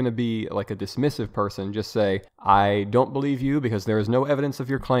 If you're going to be like a dismissive person, just say, I don't believe you because there is no evidence of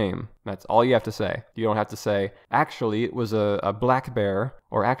your claim. That's all you have to say. You don't have to say, actually, it was a black bear,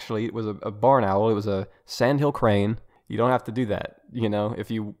 or actually, it was a barn owl, it was a sandhill crane. You don't have to do that.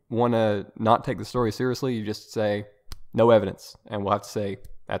 If you want to not take the story seriously, you just say, no evidence. And we'll have to say,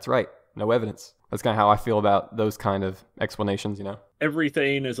 that's right, no evidence. That's kind of how I feel about those kind of explanations,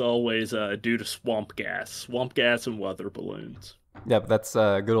 Everything is always due to swamp gas and weather balloons. Yep, that's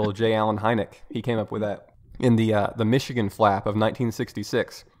good old J. Allen Hynek. He came up with that in the Michigan flap of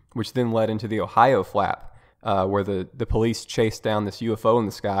 1966, which then led into the Ohio flap, where the police chased down this UFO in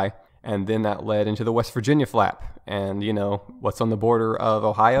the sky, and then that led into the West Virginia flap. And, what's on the border of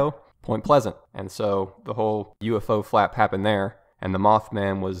Ohio? Point Pleasant. And so the whole UFO flap happened there, and the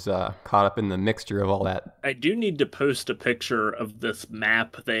Mothman was caught up in the mixture of all that. I do need to post a picture of this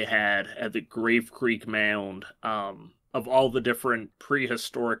map they had at the Grave Creek Mound, of all the different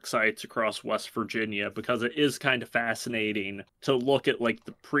prehistoric sites across West Virginia, because it is kind of fascinating to look at like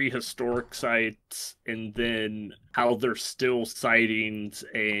the prehistoric sites and then how there's still sightings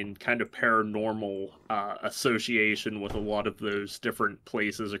and kind of paranormal association with a lot of those different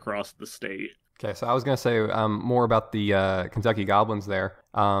places across the state. Okay, so I was going to say more about the Kentucky Goblins there.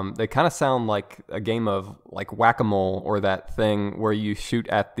 They kind of sound like a game of like whack-a-mole, or that thing where you shoot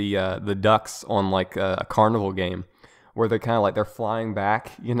at the ducks on like a carnival game, where they're kind of like they're flying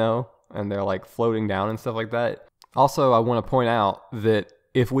back, and they're like floating down and stuff like that. Also, I want to point out that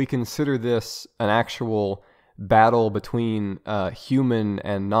if we consider this an actual battle between human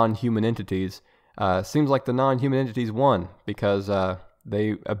and non-human entities, seems like the non-human entities won, because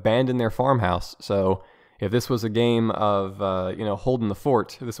they abandoned their farmhouse. So if this was a game of holding the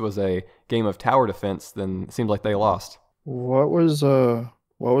fort, if this was a game of tower defense, then it seems like they lost. What was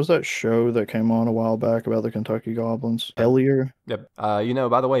that show that came on a while back about the Kentucky Goblins? Hellier? Yep.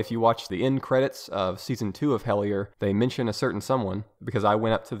 By the way, if you watch the end credits of season 2 of Hellier, they mention a certain someone, because I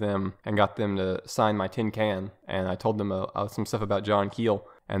went up to them and got them to sign my tin can, and I told them some stuff about John Keel,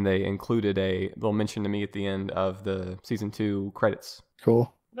 and they included a little mention to me at the end of the season 2 credits.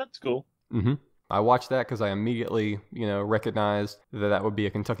 Cool. That's cool. Mm-hmm. I watched that because I immediately, recognized that would be a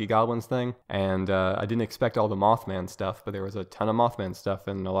Kentucky Goblins thing. And I didn't expect all the Mothman stuff, but there was a ton of Mothman stuff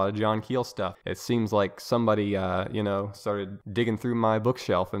and a lot of John Keel stuff. It seems like somebody, started digging through my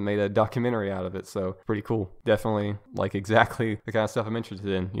bookshelf and made a documentary out of it. So pretty cool. Definitely like exactly the kind of stuff I'm interested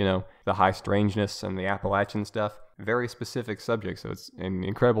in, the high strangeness and the Appalachian stuff. Very specific subject. So it's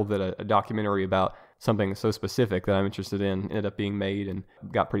incredible that a documentary about something so specific that I'm interested in ended up being made and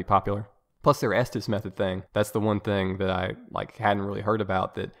got pretty popular. Plus their Estes method thing, that's the one thing that I hadn't really heard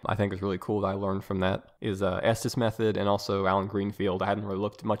about that I think is really cool that I learned from that, is Estes method, and also Alan Greenfield. I hadn't really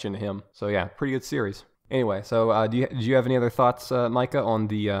looked much into him. So yeah, pretty good series. Anyway, so do you have any other thoughts, Micah, on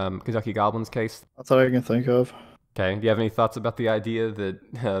the Kentucky Goblins case? That's all I can think of. Okay, do you have any thoughts about the idea that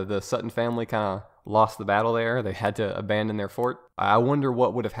the Sutton family kind of lost the battle there? They had to abandon their fort. I wonder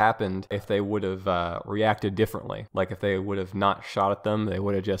what would have happened if they would have reacted differently. Like if they would have not shot at them, they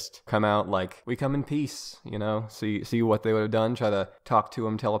would have just come out like, we come in peace, see what they would have done, try to talk to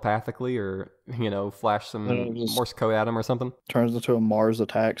them telepathically, or, flash some Morse code at them or something. Turns into a Mars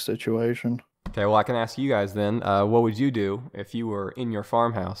attack situation. Okay, well, I can ask you guys then, what would you do if you were in your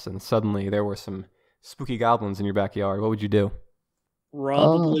farmhouse and suddenly there were some spooky goblins in your backyard? What would you do?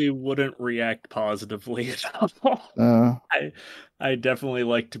 Probably wouldn't react positively at all. I definitely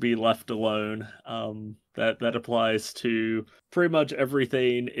like to be left alone. That applies to pretty much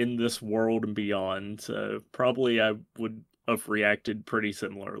everything in this world and beyond. So probably I would have reacted pretty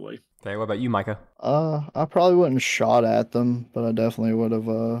similarly. Okay, what about you, Micah? I probably wouldn't have shot at them, but I definitely would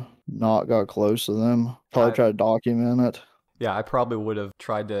have not got close to them. Probably try to document it. Yeah, I probably would have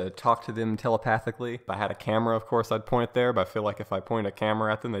tried to talk to them telepathically. If I had a camera, of course, I'd point it there. But I feel like if I point a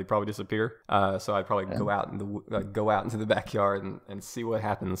camera at them, they'd probably disappear. So I'd probably go out into the backyard and see what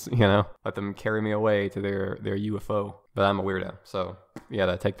happens. Let them carry me away to their UFO. But I'm a weirdo, so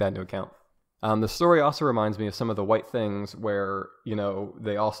yeah, take that into account. The story also reminds me of some of the White Things where,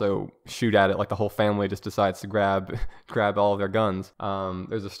 they also shoot at it, like the whole family just decides to grab all of their guns.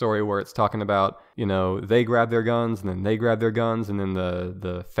 There's a story where it's talking about, they grab their guns and then they grab their guns, and then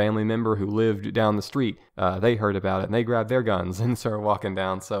the family member who lived down the street, they heard about it and they grabbed their guns and started walking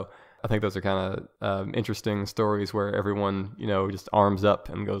down. So I think those are kind of interesting stories where everyone, just arms up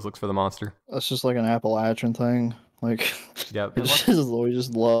and looks for the monster. That's just like an Appalachian thing. Like, yeah, we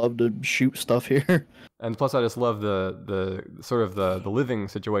just love to shoot stuff here. And plus, I just love the sort of the living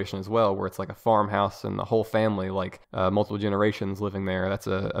situation as well, where it's like a farmhouse and the whole family, like multiple generations living there. That's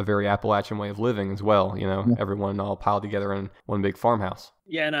a very Appalachian way of living as well. You know, everyone all piled together in one big farmhouse.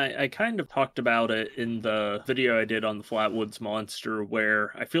 Yeah, and I kind of talked about it in the video I did on the Flatwoods Monster,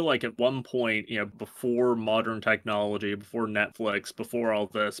 where I feel like at one point, before modern technology, before Netflix, before all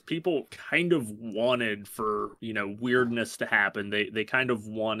this, people kind of wanted for, weirdness to happen. They kind of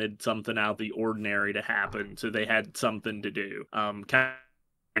wanted something out of the ordinary to happen, so they had something to do. Kind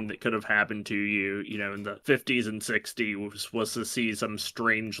that could have happened to you, in the 50s and 60s was to see some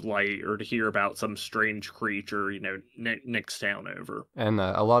strange light or to hear about some strange creature, next town over. And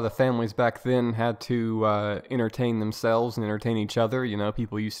a lot of the families back then had to entertain themselves and entertain each other.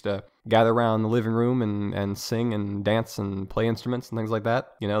 People used to gather around the living room and sing and dance and play instruments and things like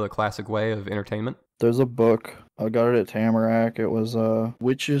that. The classic way of entertainment. There's a book. I got it at Tamarack. It was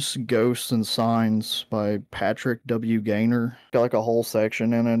Witches, Ghosts, and Signs by Patrick W. Gaynor. Got like a whole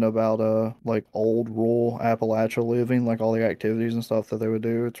section in it about like old rural Appalachia living, like all the activities and stuff that they would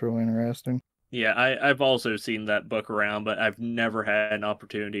do. It's really interesting. Yeah, I've also seen that book around, but I've never had an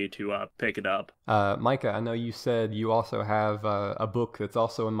opportunity to pick it up. Micah, I know you said you also have a book that's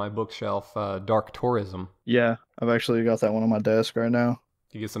also in my bookshelf, Dark Tourism. Yeah, I've actually got that one on my desk right now.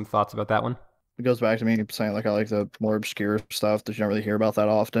 Do you get some thoughts about that one? It goes back to me saying like I like the more obscure stuff that you don't really hear about that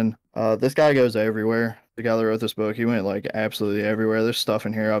often. This guy goes everywhere. The guy that wrote this book, he went like absolutely everywhere. There's stuff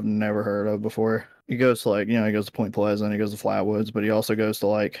in here I've never heard of before. He goes to like, he goes to Point Pleasant, he goes to Flatwoods, but he also goes to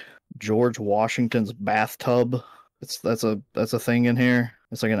like George Washington's bathtub. That's a thing in here.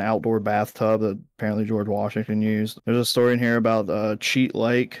 It's like an outdoor bathtub that apparently George Washington used. There's a story in here about Cheat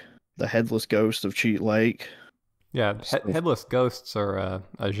Lake, the headless ghost of Cheat Lake. Yeah, headless ghosts are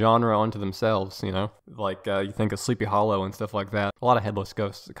a genre unto themselves, like you think of Sleepy Hollow and stuff like that. A lot of headless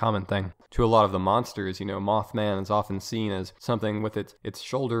ghosts, a common thing. To a lot of the monsters, Mothman is often seen as something with its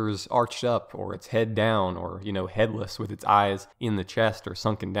shoulders arched up or its head down or, headless with its eyes in the chest or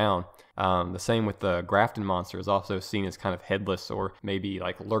sunken down. The same with the Grafton monster is also seen as kind of headless or maybe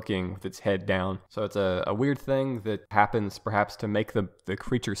like lurking with its head down. So it's a weird thing that happens perhaps to make the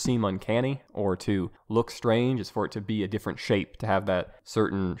creature seem uncanny or to look strange. It's for it to be a different shape, to have that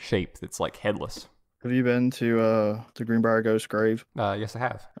certain shape that's like headless. Have you been to Greenbrier Ghost Grave? Yes, I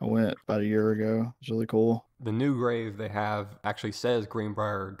have. I went about a year ago. It's really cool. The new grave they have actually says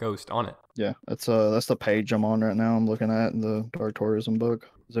Greenbrier Ghost on it. Yeah, that's the page I'm on right now. I'm looking at in the Dark Tourism book.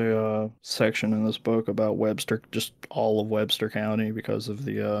 There's a section in this book about Webster, just all of Webster County because of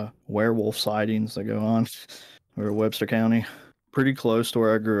the werewolf sightings that go on over Webster County. Pretty close to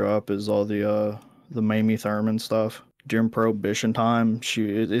where I grew up is all the Mamie Thurman stuff. During Prohibition time,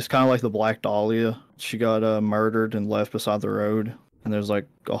 it's kind of like the Black Dahlia. She got murdered and left beside the road. And there's like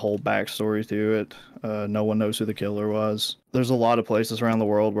a whole backstory to it. No one knows who the killer was. There's a lot of places around the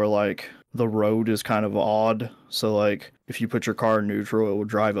world where like the road is kind of odd. So like if you put your car in neutral, it will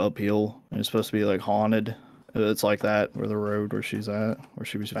drive uphill. And it's supposed to be like haunted. It's like that where the road where she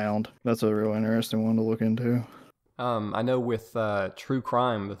was found. That's a real interesting one to look into. I know with true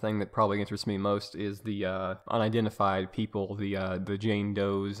crime, the thing that probably interests me most is the unidentified people, the Jane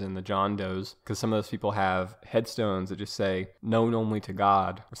Does and the John Does, because some of those people have headstones that just say "known only to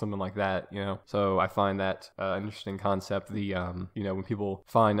God" or something like that. So I find that an interesting concept. When people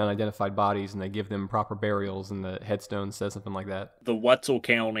find unidentified bodies and they give them proper burials, and the headstone says something like that. The Wetzel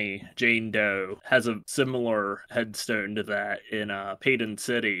County Jane Doe has a similar headstone to that in Payton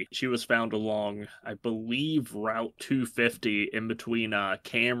City. She was found along, I believe, Route 250 in between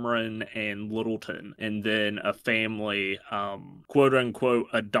Cameron and Littleton, and then a family quote unquote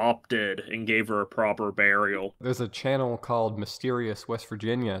adopted and gave her a proper burial. There's a channel called Mysterious West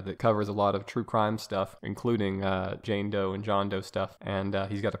Virginia that covers a lot of true crime stuff, including Jane Doe and John Doe stuff, and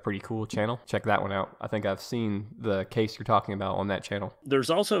he's got a pretty cool channel. Check that one out. I think I've seen the case you're talking about on that channel. There's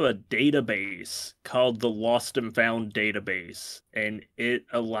also a database called the Lost and Found database, and it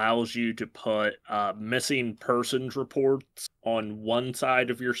allows you to put missing persons reports on one side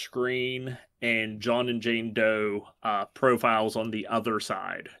of your screen and John and Jane Doe profiles on the other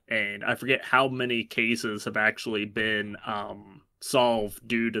side. And I forget how many cases have actually been solved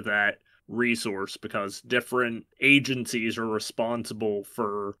due to that resource, because different agencies are responsible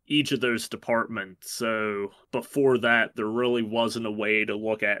for each of those departments. So before that, there really wasn't a way to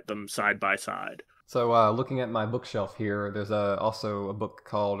look at them side by side. So looking at my bookshelf here, there's also a book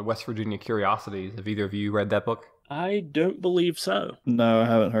called West Virginia Curiosities. Have either of you read that book? I don't believe so. No, I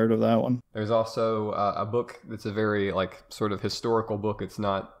haven't heard of that one. There's also a book that's a very sort of historical book. It's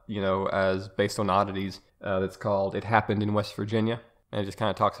not, as based on oddities. That's called It Happened in West Virginia. And it just kind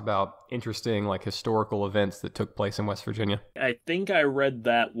of talks about interesting, like, historical events that took place in West Virginia. I think I read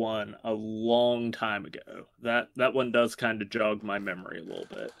that one a long time ago. That one does kind of jog my memory a little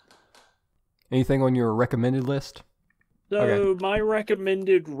bit. Anything on your recommended list? So my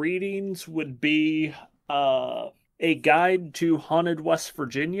recommended readings would be A Guide to Haunted West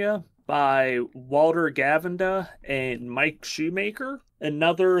Virginia by Walter Gavenda and Mike Shoemaker.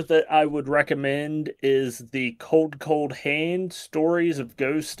 Another that I would recommend is The Cold Cold Hand, Stories of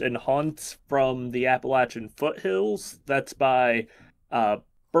Ghosts and Haunts from the Appalachian Foothills. That's by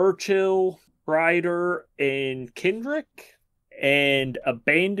Burchill, Ryder, and Kendrick. And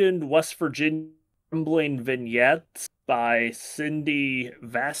Abandoned West Virginia Trembling Vignettes by Cindy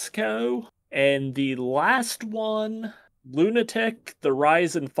Vasco. And the last one, Lunatic, The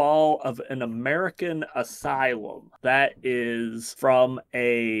Rise and Fall of an American Asylum. That is from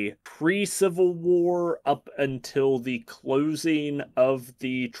a pre-Civil War up until the closing of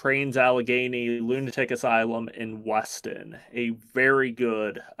the Trans-Allegheny Lunatic Asylum in Weston. A very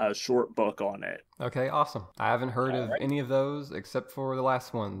good short book on it. Okay, awesome. I haven't heard of any of those except for the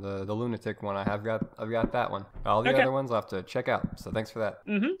last one, the lunatic one. I've got that one. All the other ones I'll have to check out. So thanks for that.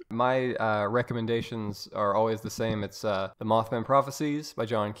 My recommendations are always the same. It's The Mothman Prophecies by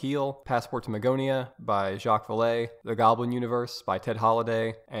John Keel, Passport to Magonia by Jacques Vallée, The Goblin Universe by Ted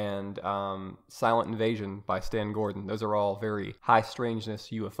Holliday, and Silent Invasion by Stan Gordon. Those are all very high strangeness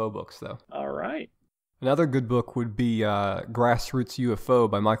UFO books, though. All right. Another good book would be Grassroots UFO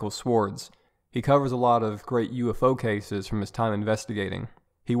by Michael Swartz. He covers a lot of great UFO cases from his time investigating.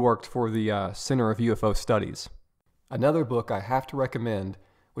 He worked for the Center of UFO Studies. Another book I have to recommend,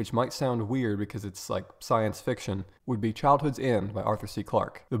 which might sound weird because it's like science fiction, would be Childhood's End by Arthur C.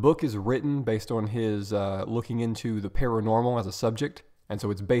 Clarke. The book is written based on his looking into the paranormal as a subject, and so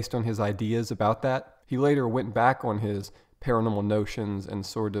it's based on his ideas about that. He later went back on his paranormal notions and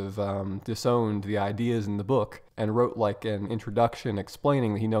sort of disowned the ideas in the book and wrote like an introduction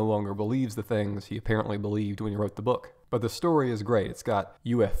explaining that he no longer believes the things he apparently believed when he wrote the book. But the story is great. It's got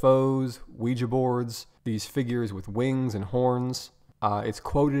UFOs, Ouija boards, these figures with wings and horns. It's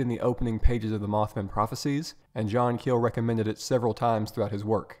quoted in the opening pages of the Mothman Prophecies, and John Keel recommended it several times throughout his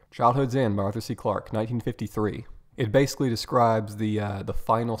work. Childhood's End by Arthur C. Clarke, 1953. It basically describes the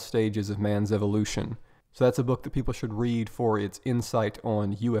final stages of man's evolution. So that's a book that people should read for its insight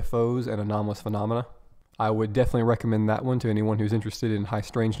on UFOs and anomalous phenomena. I would definitely recommend that one to anyone who's interested in high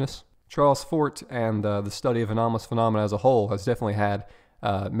strangeness. Charles Fort and the study of anomalous phenomena as a whole has definitely had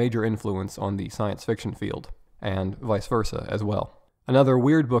major influence on the science fiction field, and vice versa as well. Another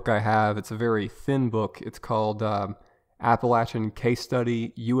weird book I have, it's a very thin book. It's called Appalachian Case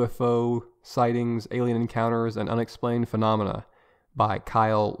Study, UFO Sightings, Alien Encounters, and Unexplained Phenomena by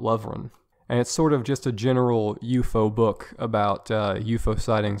Kyle Lovren. And it's sort of just a general UFO book about UFO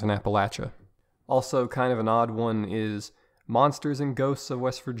sightings in Appalachia. Also, kind of an odd one is Monsters and Ghosts of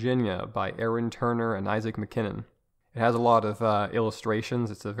West Virginia by Aaron Turner and Isaac McKinnon. It has a lot of illustrations.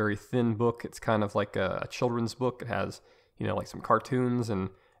 It's a very thin book. It's kind of like a children's book. It has, like some cartoons and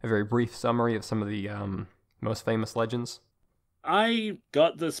a very brief summary of some of the most famous legends. I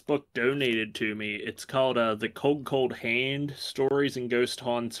got this book donated to me. It's called The Cold Cold Hand, Stories and Ghost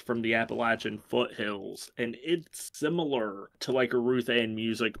Haunts from the Appalachian Foothills. And it's similar to like a Ruth Ann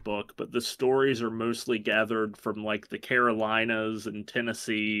music book, but the stories are mostly gathered from like the Carolinas and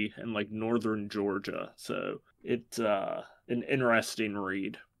Tennessee and like northern Georgia. So it's an interesting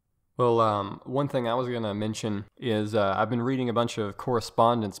read. Well, one thing I was going to mention is I've been reading a bunch of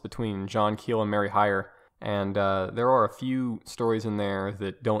correspondence between John Keel and Mary Hyre. And there are a few stories in there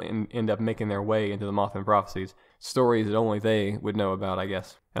that don't end up making their way into the Mothman Prophecies. Stories that only they would know about, I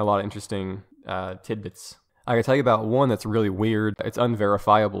guess. And a lot of interesting tidbits. I can tell you about one that's really weird. It's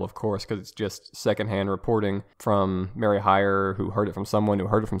unverifiable, of course, because it's just secondhand reporting from Mary Hyre, who heard it from someone who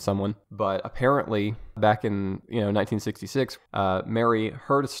heard it from someone. But apparently, back in 1966, Mary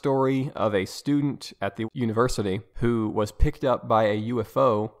heard a story of a student at the university who was picked up by a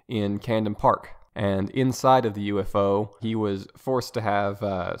UFO in Camden Park. And inside of the UFO, he was forced to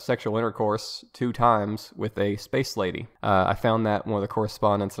have sexual intercourse 2 times with a space lady. I found that in one of the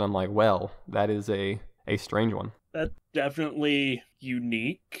correspondence, and I'm like, well, that is a strange one. That's definitely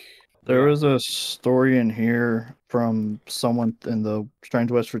unique. There was a story in here from someone in the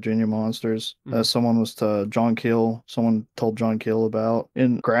Strange West Virginia Monsters that someone told John Keel about.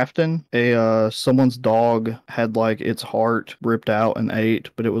 In Grafton, someone's dog had like its heart ripped out and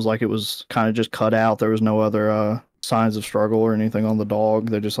ate, but it was kind of just cut out. There was no other signs of struggle or anything on the dog.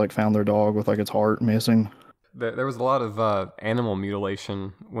 They just like found their dog with like its heart missing. there was a lot of animal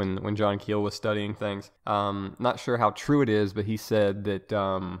mutilation when John Keel was studying things. Not sure how true it is, but he said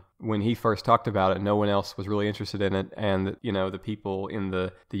that when he first talked about it, no one else was really interested in it, and that, the people in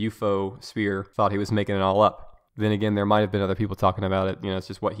the UFO sphere thought he was making it all up. Then again, there might have been other people talking about it. It's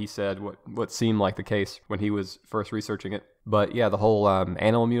just what he said, what seemed like the case when he was first researching it. But yeah, the whole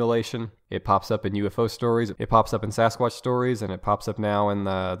animal mutilation, it pops up in UFO stories, it pops up in Sasquatch stories, and it pops up now in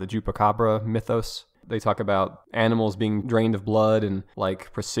the Chupacabra mythos. They talk about animals being drained of blood and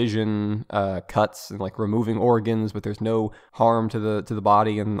like precision cuts and like removing organs, but there's no harm to the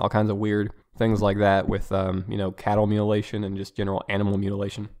body, and all kinds of weird things like that with cattle mutilation and just general animal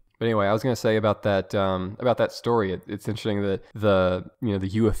mutilation. But anyway, I was going to say about that story. It's interesting that the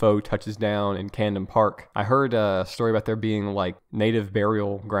UFO touches down in Camden Park. I heard a story about there being like native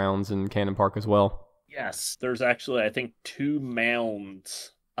burial grounds in Camden Park as well. Yes, there's actually, I think, 2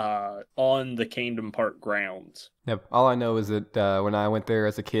 mounds on the Camden Park grounds. Yep. All I know is that when I went there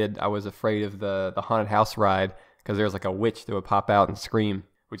as a kid, I was afraid of the haunted house ride because there was like a witch that would pop out and scream,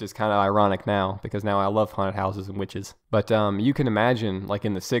 which is kind of ironic now because now I love haunted houses and witches. But you can imagine, like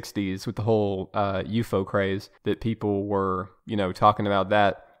in the 60s with the whole UFO craze, that people were, talking about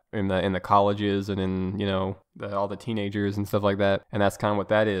that in the colleges and in, all the teenagers and stuff like that. And that's kind of what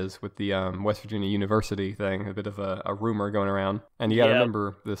that is with the West Virginia University thing, a bit of a rumor going around. And you got to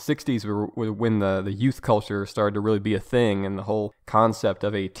remember, the 60s were when the youth culture started to really be a thing, and the whole concept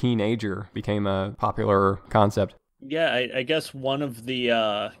of a teenager became a popular concept. Yeah, I guess one of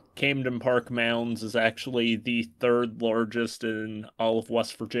the Camden Park mounds is actually the 3rd largest in all of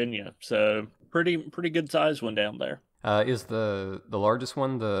West Virginia. So pretty good size one down there. Is the largest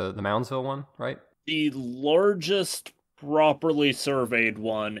one the Moundsville one, right? The largest properly surveyed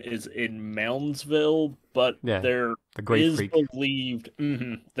one is in Moundsville, but there is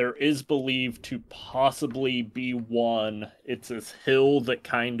believed to possibly be one. It's this hill that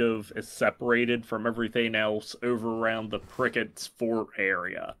kind of is separated from everything else over around the Prickett's Fort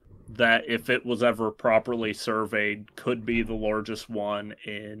area, that if it was ever properly surveyed could be the largest one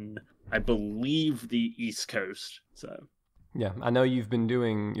in, I believe, the East Coast. So yeah, I know you've been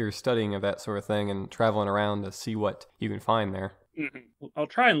doing your studying of that sort of thing and traveling around to see what you can find there. I'll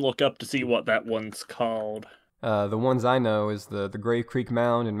try and look up to see what that one's called. The ones I know is the Grave Creek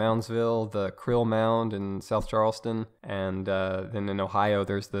Mound in Moundsville, the Krill Mound in South Charleston, and then in Ohio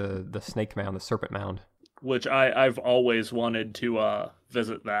there's the Snake Mound, the Serpent Mound. Which I've always wanted to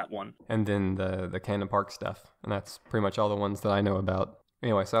visit that one. And then the Camden Park stuff, and that's pretty much all the ones that I know about.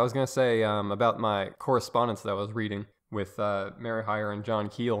 Anyway, so I was going to say about my correspondence that I was reading with Mary Hyre and John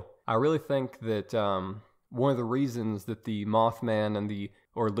Keel. I really think that one of the reasons that the Mothman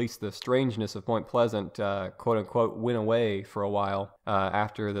or at least the strangeness of Point Pleasant, quote unquote, went away for a while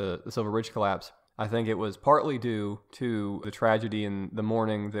after the Silver Ridge collapse, I think it was partly due to the tragedy in the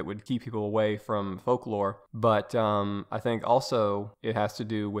morning that would keep people away from folklore. But I think also it has to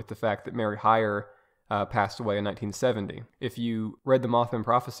do with the fact that Mary Hyre passed away in 1970. If you read the Mothman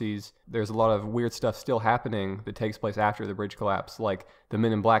prophecies, there's a lot of weird stuff still happening that takes place after the bridge collapse, like the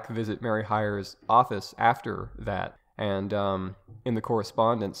Men in Black visit Mary Hyre's office after that. And in the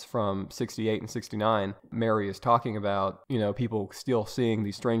correspondence from 68 and 69, Mary is talking about, people still seeing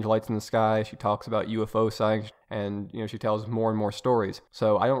these strange lights in the sky. She talks about UFO sightings, and, she tells more and more stories.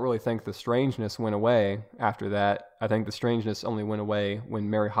 So I don't really think the strangeness went away after that. I think the strangeness only went away when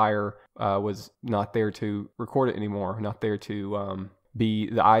Mary Hyre was not there to record it anymore, not there to be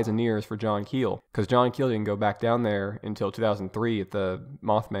the eyes and ears for John Keel, because John Keel didn't go back down there until 2003 at the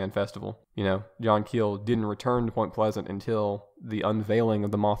Mothman Festival. John Keel didn't return to Point Pleasant until the unveiling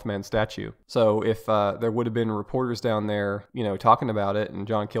of the Mothman statue. So if there would have been reporters down there, talking about it, and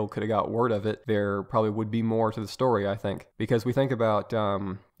John Keel could have got word of it, there probably would be more to the story, I think. Because we think about,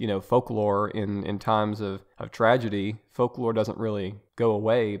 folklore in times of tragedy. Folklore doesn't really go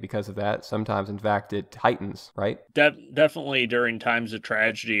away because of that. Sometimes, in fact, it heightens, right? Definitely during times of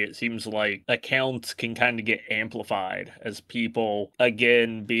tragedy, it seems like accounts can kind of get amplified as people,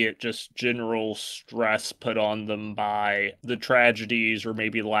 again, be it just general stress put on them by the tragedies or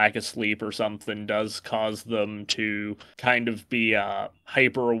maybe lack of sleep or something, does cause them to kind of be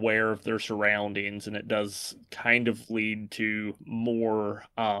hyper aware of their surroundings, and it does kind of lead to more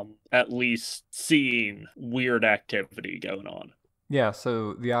at least seeing weird activity going on. Yeah,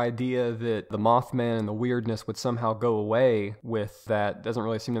 so the idea that the Mothman and the weirdness would somehow go away with that doesn't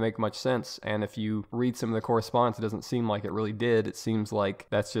really seem to make much sense. And if you read some of the correspondence, it doesn't seem like it really did. It seems like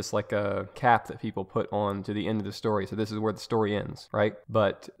that's just like a cap that people put on to the end of the story. So this is where the story ends, right?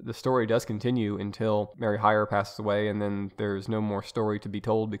 But the story does continue until Mary Hyre passes away, and then there's no more story to be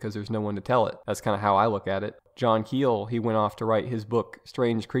told because there's no one to tell it. That's kind of how I look at it. John Keel, he went off to write his book,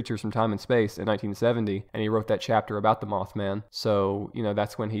 Strange Creatures from Time and Space, in 1970, and he wrote that chapter about the Mothman. So,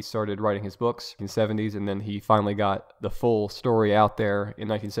 that's when he started writing his books in the 70s, and then he finally got the full story out there in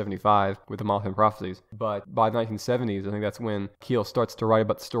 1975 with the Mothman Prophecies. But by the 1970s, I think that's when Keel starts to write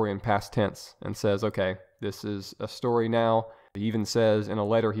about the story in past tense and says, okay, this is a story now. He even says in a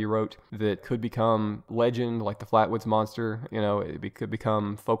letter he wrote that could become legend, like the Flatwoods Monster. It could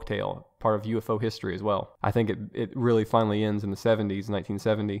become folktale, part of UFO history as well. I think it really finally ends in the 70s,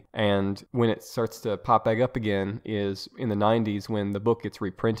 1970. And when it starts to pop back up again is in the 90s when the book gets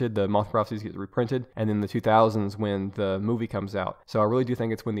reprinted, the Moth Prophecies gets reprinted, and then the 2000s when the movie comes out. So I really do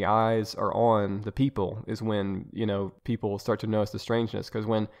think it's when the eyes are on the people is when, people start to notice the strangeness. Because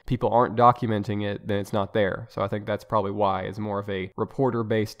when people aren't documenting it, then it's not there. So I think that's probably why. It's more of a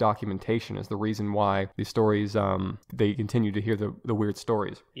reporter-based documentation is the reason why these stories, they continue to hear the weird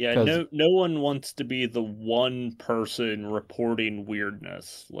stories. Yeah, no one wants to be the one person reporting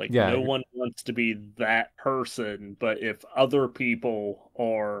weirdness. No one wants to be that person, but if other people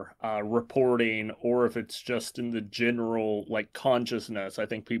are reporting, or if it's just in the general consciousness, I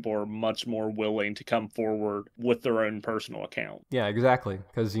think people are much more willing to come forward with their own personal account. Yeah, exactly.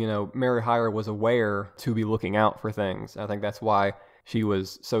 Because, Mary Hyre was aware to be looking out for things. I think that's why she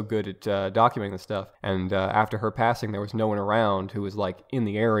was so good at documenting this stuff. And after her passing, there was no one around who was in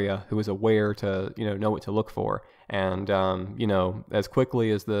the area who was aware to, know what to look for. And, as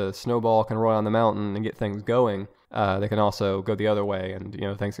quickly as the snowball can roll down the mountain and get things going, they can also go the other way and,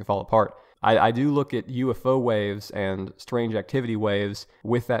 things can fall apart. I do look at UFO waves and strange activity waves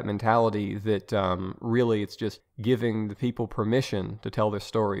with that mentality that really it's just giving the people permission to tell their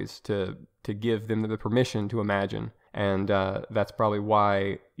stories, to give them the permission to imagine. And that's probably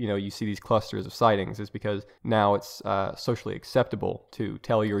why, you see these clusters of sightings is because now it's socially acceptable to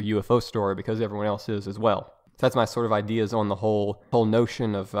tell your UFO story because everyone else is as well. So that's my sort of ideas on the whole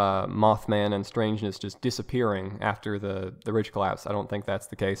notion of Mothman and strangeness just disappearing after the ridge collapse. I don't think that's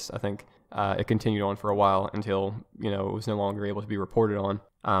the case. I think it continued on for a while until, it was no longer able to be reported on.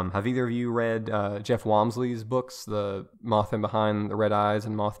 Have either of you read Jeff Wamsley's books, The Mothman Behind the Red Eyes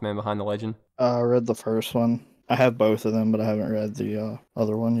and Mothman Behind the Legend? I read the first one. I have both of them, but I haven't read the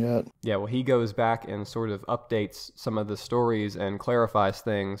other one yet. Yeah, well, he goes back and sort of updates some of the stories and clarifies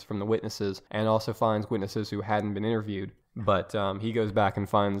things from the witnesses and also finds witnesses who hadn't been interviewed. But he goes back and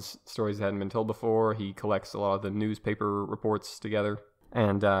finds stories that hadn't been told before. He collects a lot of the newspaper reports together.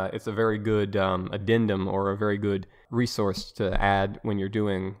 And it's a very good addendum or a very good resource to add when you're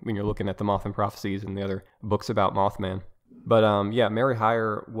looking at the Mothman Prophecies and the other books about Mothman. But Mary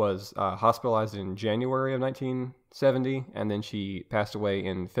Hyre was hospitalized in January of 1970, and then she passed away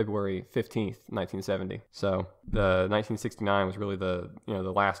in February 15th, 1970. So the 1969 was really the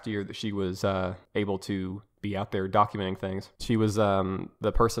last year that she was able to be out there documenting things. She was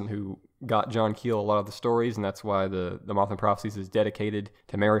the person who got John Keel a lot of the stories, and that's why the Mothman Prophecies is dedicated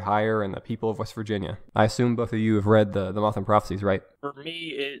to Mary Hyre and the people of West Virginia. I assume both of you have read the Mothman Prophecies, right? For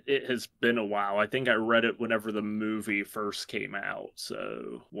me, it has been a while. I think I read it whenever the movie first came out,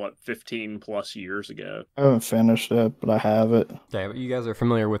 so 15 plus years ago. I haven't finished it, but I have it. Yeah, but you guys are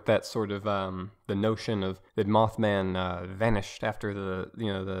familiar with that sort of the notion of that Mothman vanished after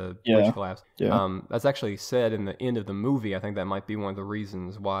the bridge collapse. Yeah. That's actually said in the end of the movie. I think that might be one of the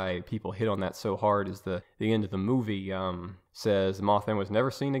reasons why people hit on that so hard is the end of the movie says Mothman was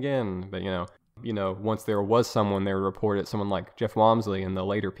never seen again. But once there was someone, they would report it. Someone like Jeff Wamsley and the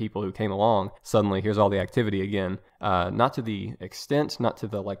later people who came along. Suddenly, here's all the activity again. Not to the extent, not to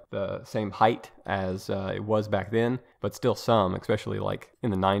the same height as it was back then, but still some, especially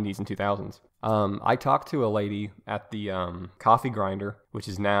in the 90s and 2000s. I talked to a lady at the Coffee Grinder, which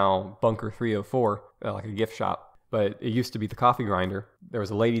is now Bunker 304, like a gift shop. But it used to be the Coffee Grinder. There was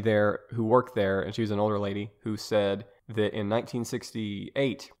a lady there who worked there, and she was an older lady who said that in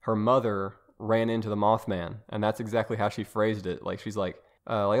 1968, her mother ran into the Mothman, and that's exactly how she phrased it. She's oh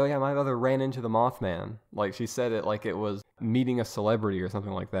yeah, my mother ran into the Mothman. She said it like it was meeting a celebrity or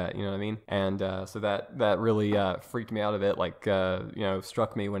something like that. You know what I mean? And so that really freaked me out a bit.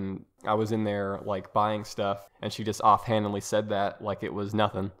 Struck me when I was in there buying stuff, and she just offhandedly said that like it was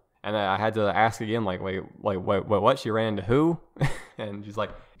nothing. And I had to ask again, wait, what? She ran into who? And she's like,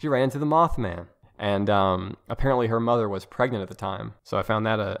 she ran into the Mothman. And apparently her mother was pregnant at the time. So I found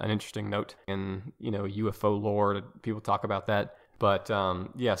that an interesting note in, UFO lore. People talk about that. But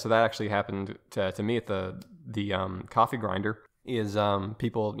yeah, so that actually happened to me at the coffee grinder. Is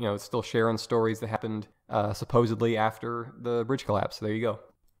people, still sharing stories that happened supposedly after the bridge collapse. So there you go.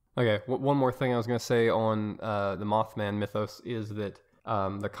 Okay, one more thing I was going to say on the Mothman mythos is that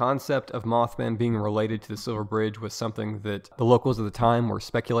the concept of Mothman being related to the Silver Bridge was something that the locals at the time were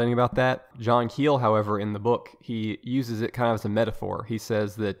speculating about that. John Keel, however, in the book, he uses it kind of as a metaphor. He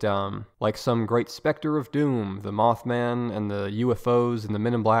says that, like some great specter of doom, the Mothman and the UFOs and the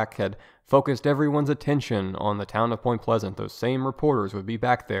Men in Black had focused everyone's attention on the town of Point Pleasant. Those same reporters would be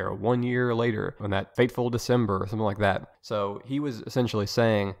back there 1 year later on that fateful December or something like that. So he was essentially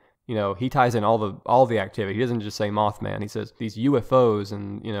saying, he ties in all the activity. He doesn't just say Mothman. He says these UFOs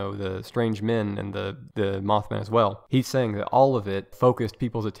and, the strange men and the Mothman as well. He's saying that all of it focused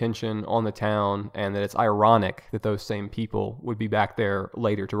people's attention on the town, and that it's ironic that those same people would be back there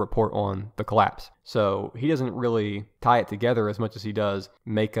later to report on the collapse. So he doesn't really tie it together as much as he does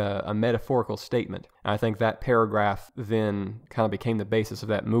make a metaphorical statement. And I think that paragraph then kind of became the basis of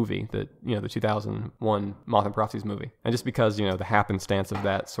that movie, the 2001 Mothman Prophecies movie. And just because, the happenstance of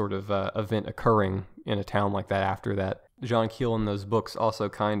that sort of event occurring in a town like that after that, John Keel in those books also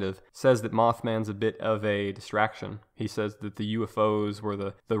kind of says that Mothman's a bit of a distraction. He says that the UFOs were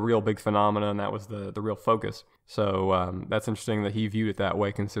the real big phenomena, and that was the real focus. So that's interesting that he viewed it that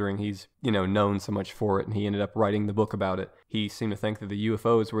way, considering he's, known so much for it, and he ended up writing the book about it. He seemed to think that the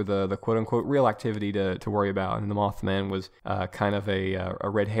UFOs were the quote-unquote real activity to worry about, and the Mothman was kind of a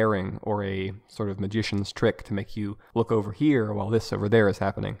red herring or a sort of magician's trick to make you look over here while this over there is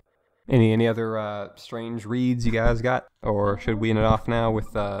happening. Any other strange reads you guys got? Or should we end it off now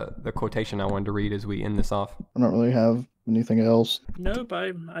with the quotation I wanted to read as we end this off? I don't really have anything else. Nope,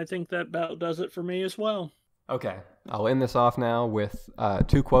 I think that about does it for me as well. Okay, I'll end this off now with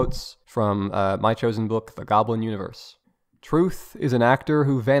 2 quotes from my chosen book, The Goblin Universe. Truth is an actor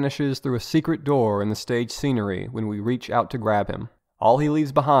who vanishes through a secret door in the stage scenery when we reach out to grab him. All he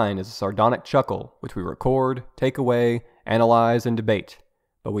leaves behind is a sardonic chuckle, which we record, take away, analyze, and debate.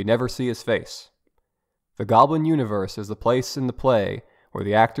 But we never see his face. The Goblin Universe is the place in the play where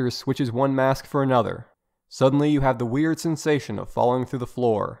the actor switches one mask for another. Suddenly you have the weird sensation of falling through the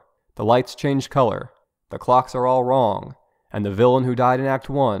floor. The lights change color, the clocks are all wrong, and the villain who died in Act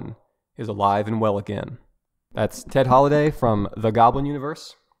 1 is alive and well again. That's Ted Holliday from The Goblin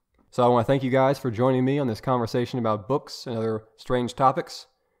Universe. So I want to thank you guys for joining me on this conversation about books and other strange topics.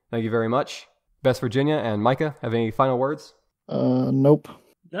 Thank you very much. Best Virginia and Micah, have any final words? Nope.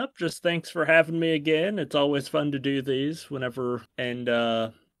 Nope, just thanks for having me again. It's always fun to do these whenever, and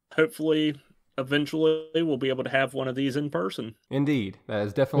hopefully, eventually, we'll be able to have one of these in person. Indeed, that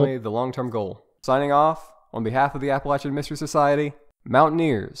is definitely the long-term goal. Signing off, on behalf of the Appalachian Mystery Society,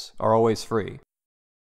 Mountaineers are always free.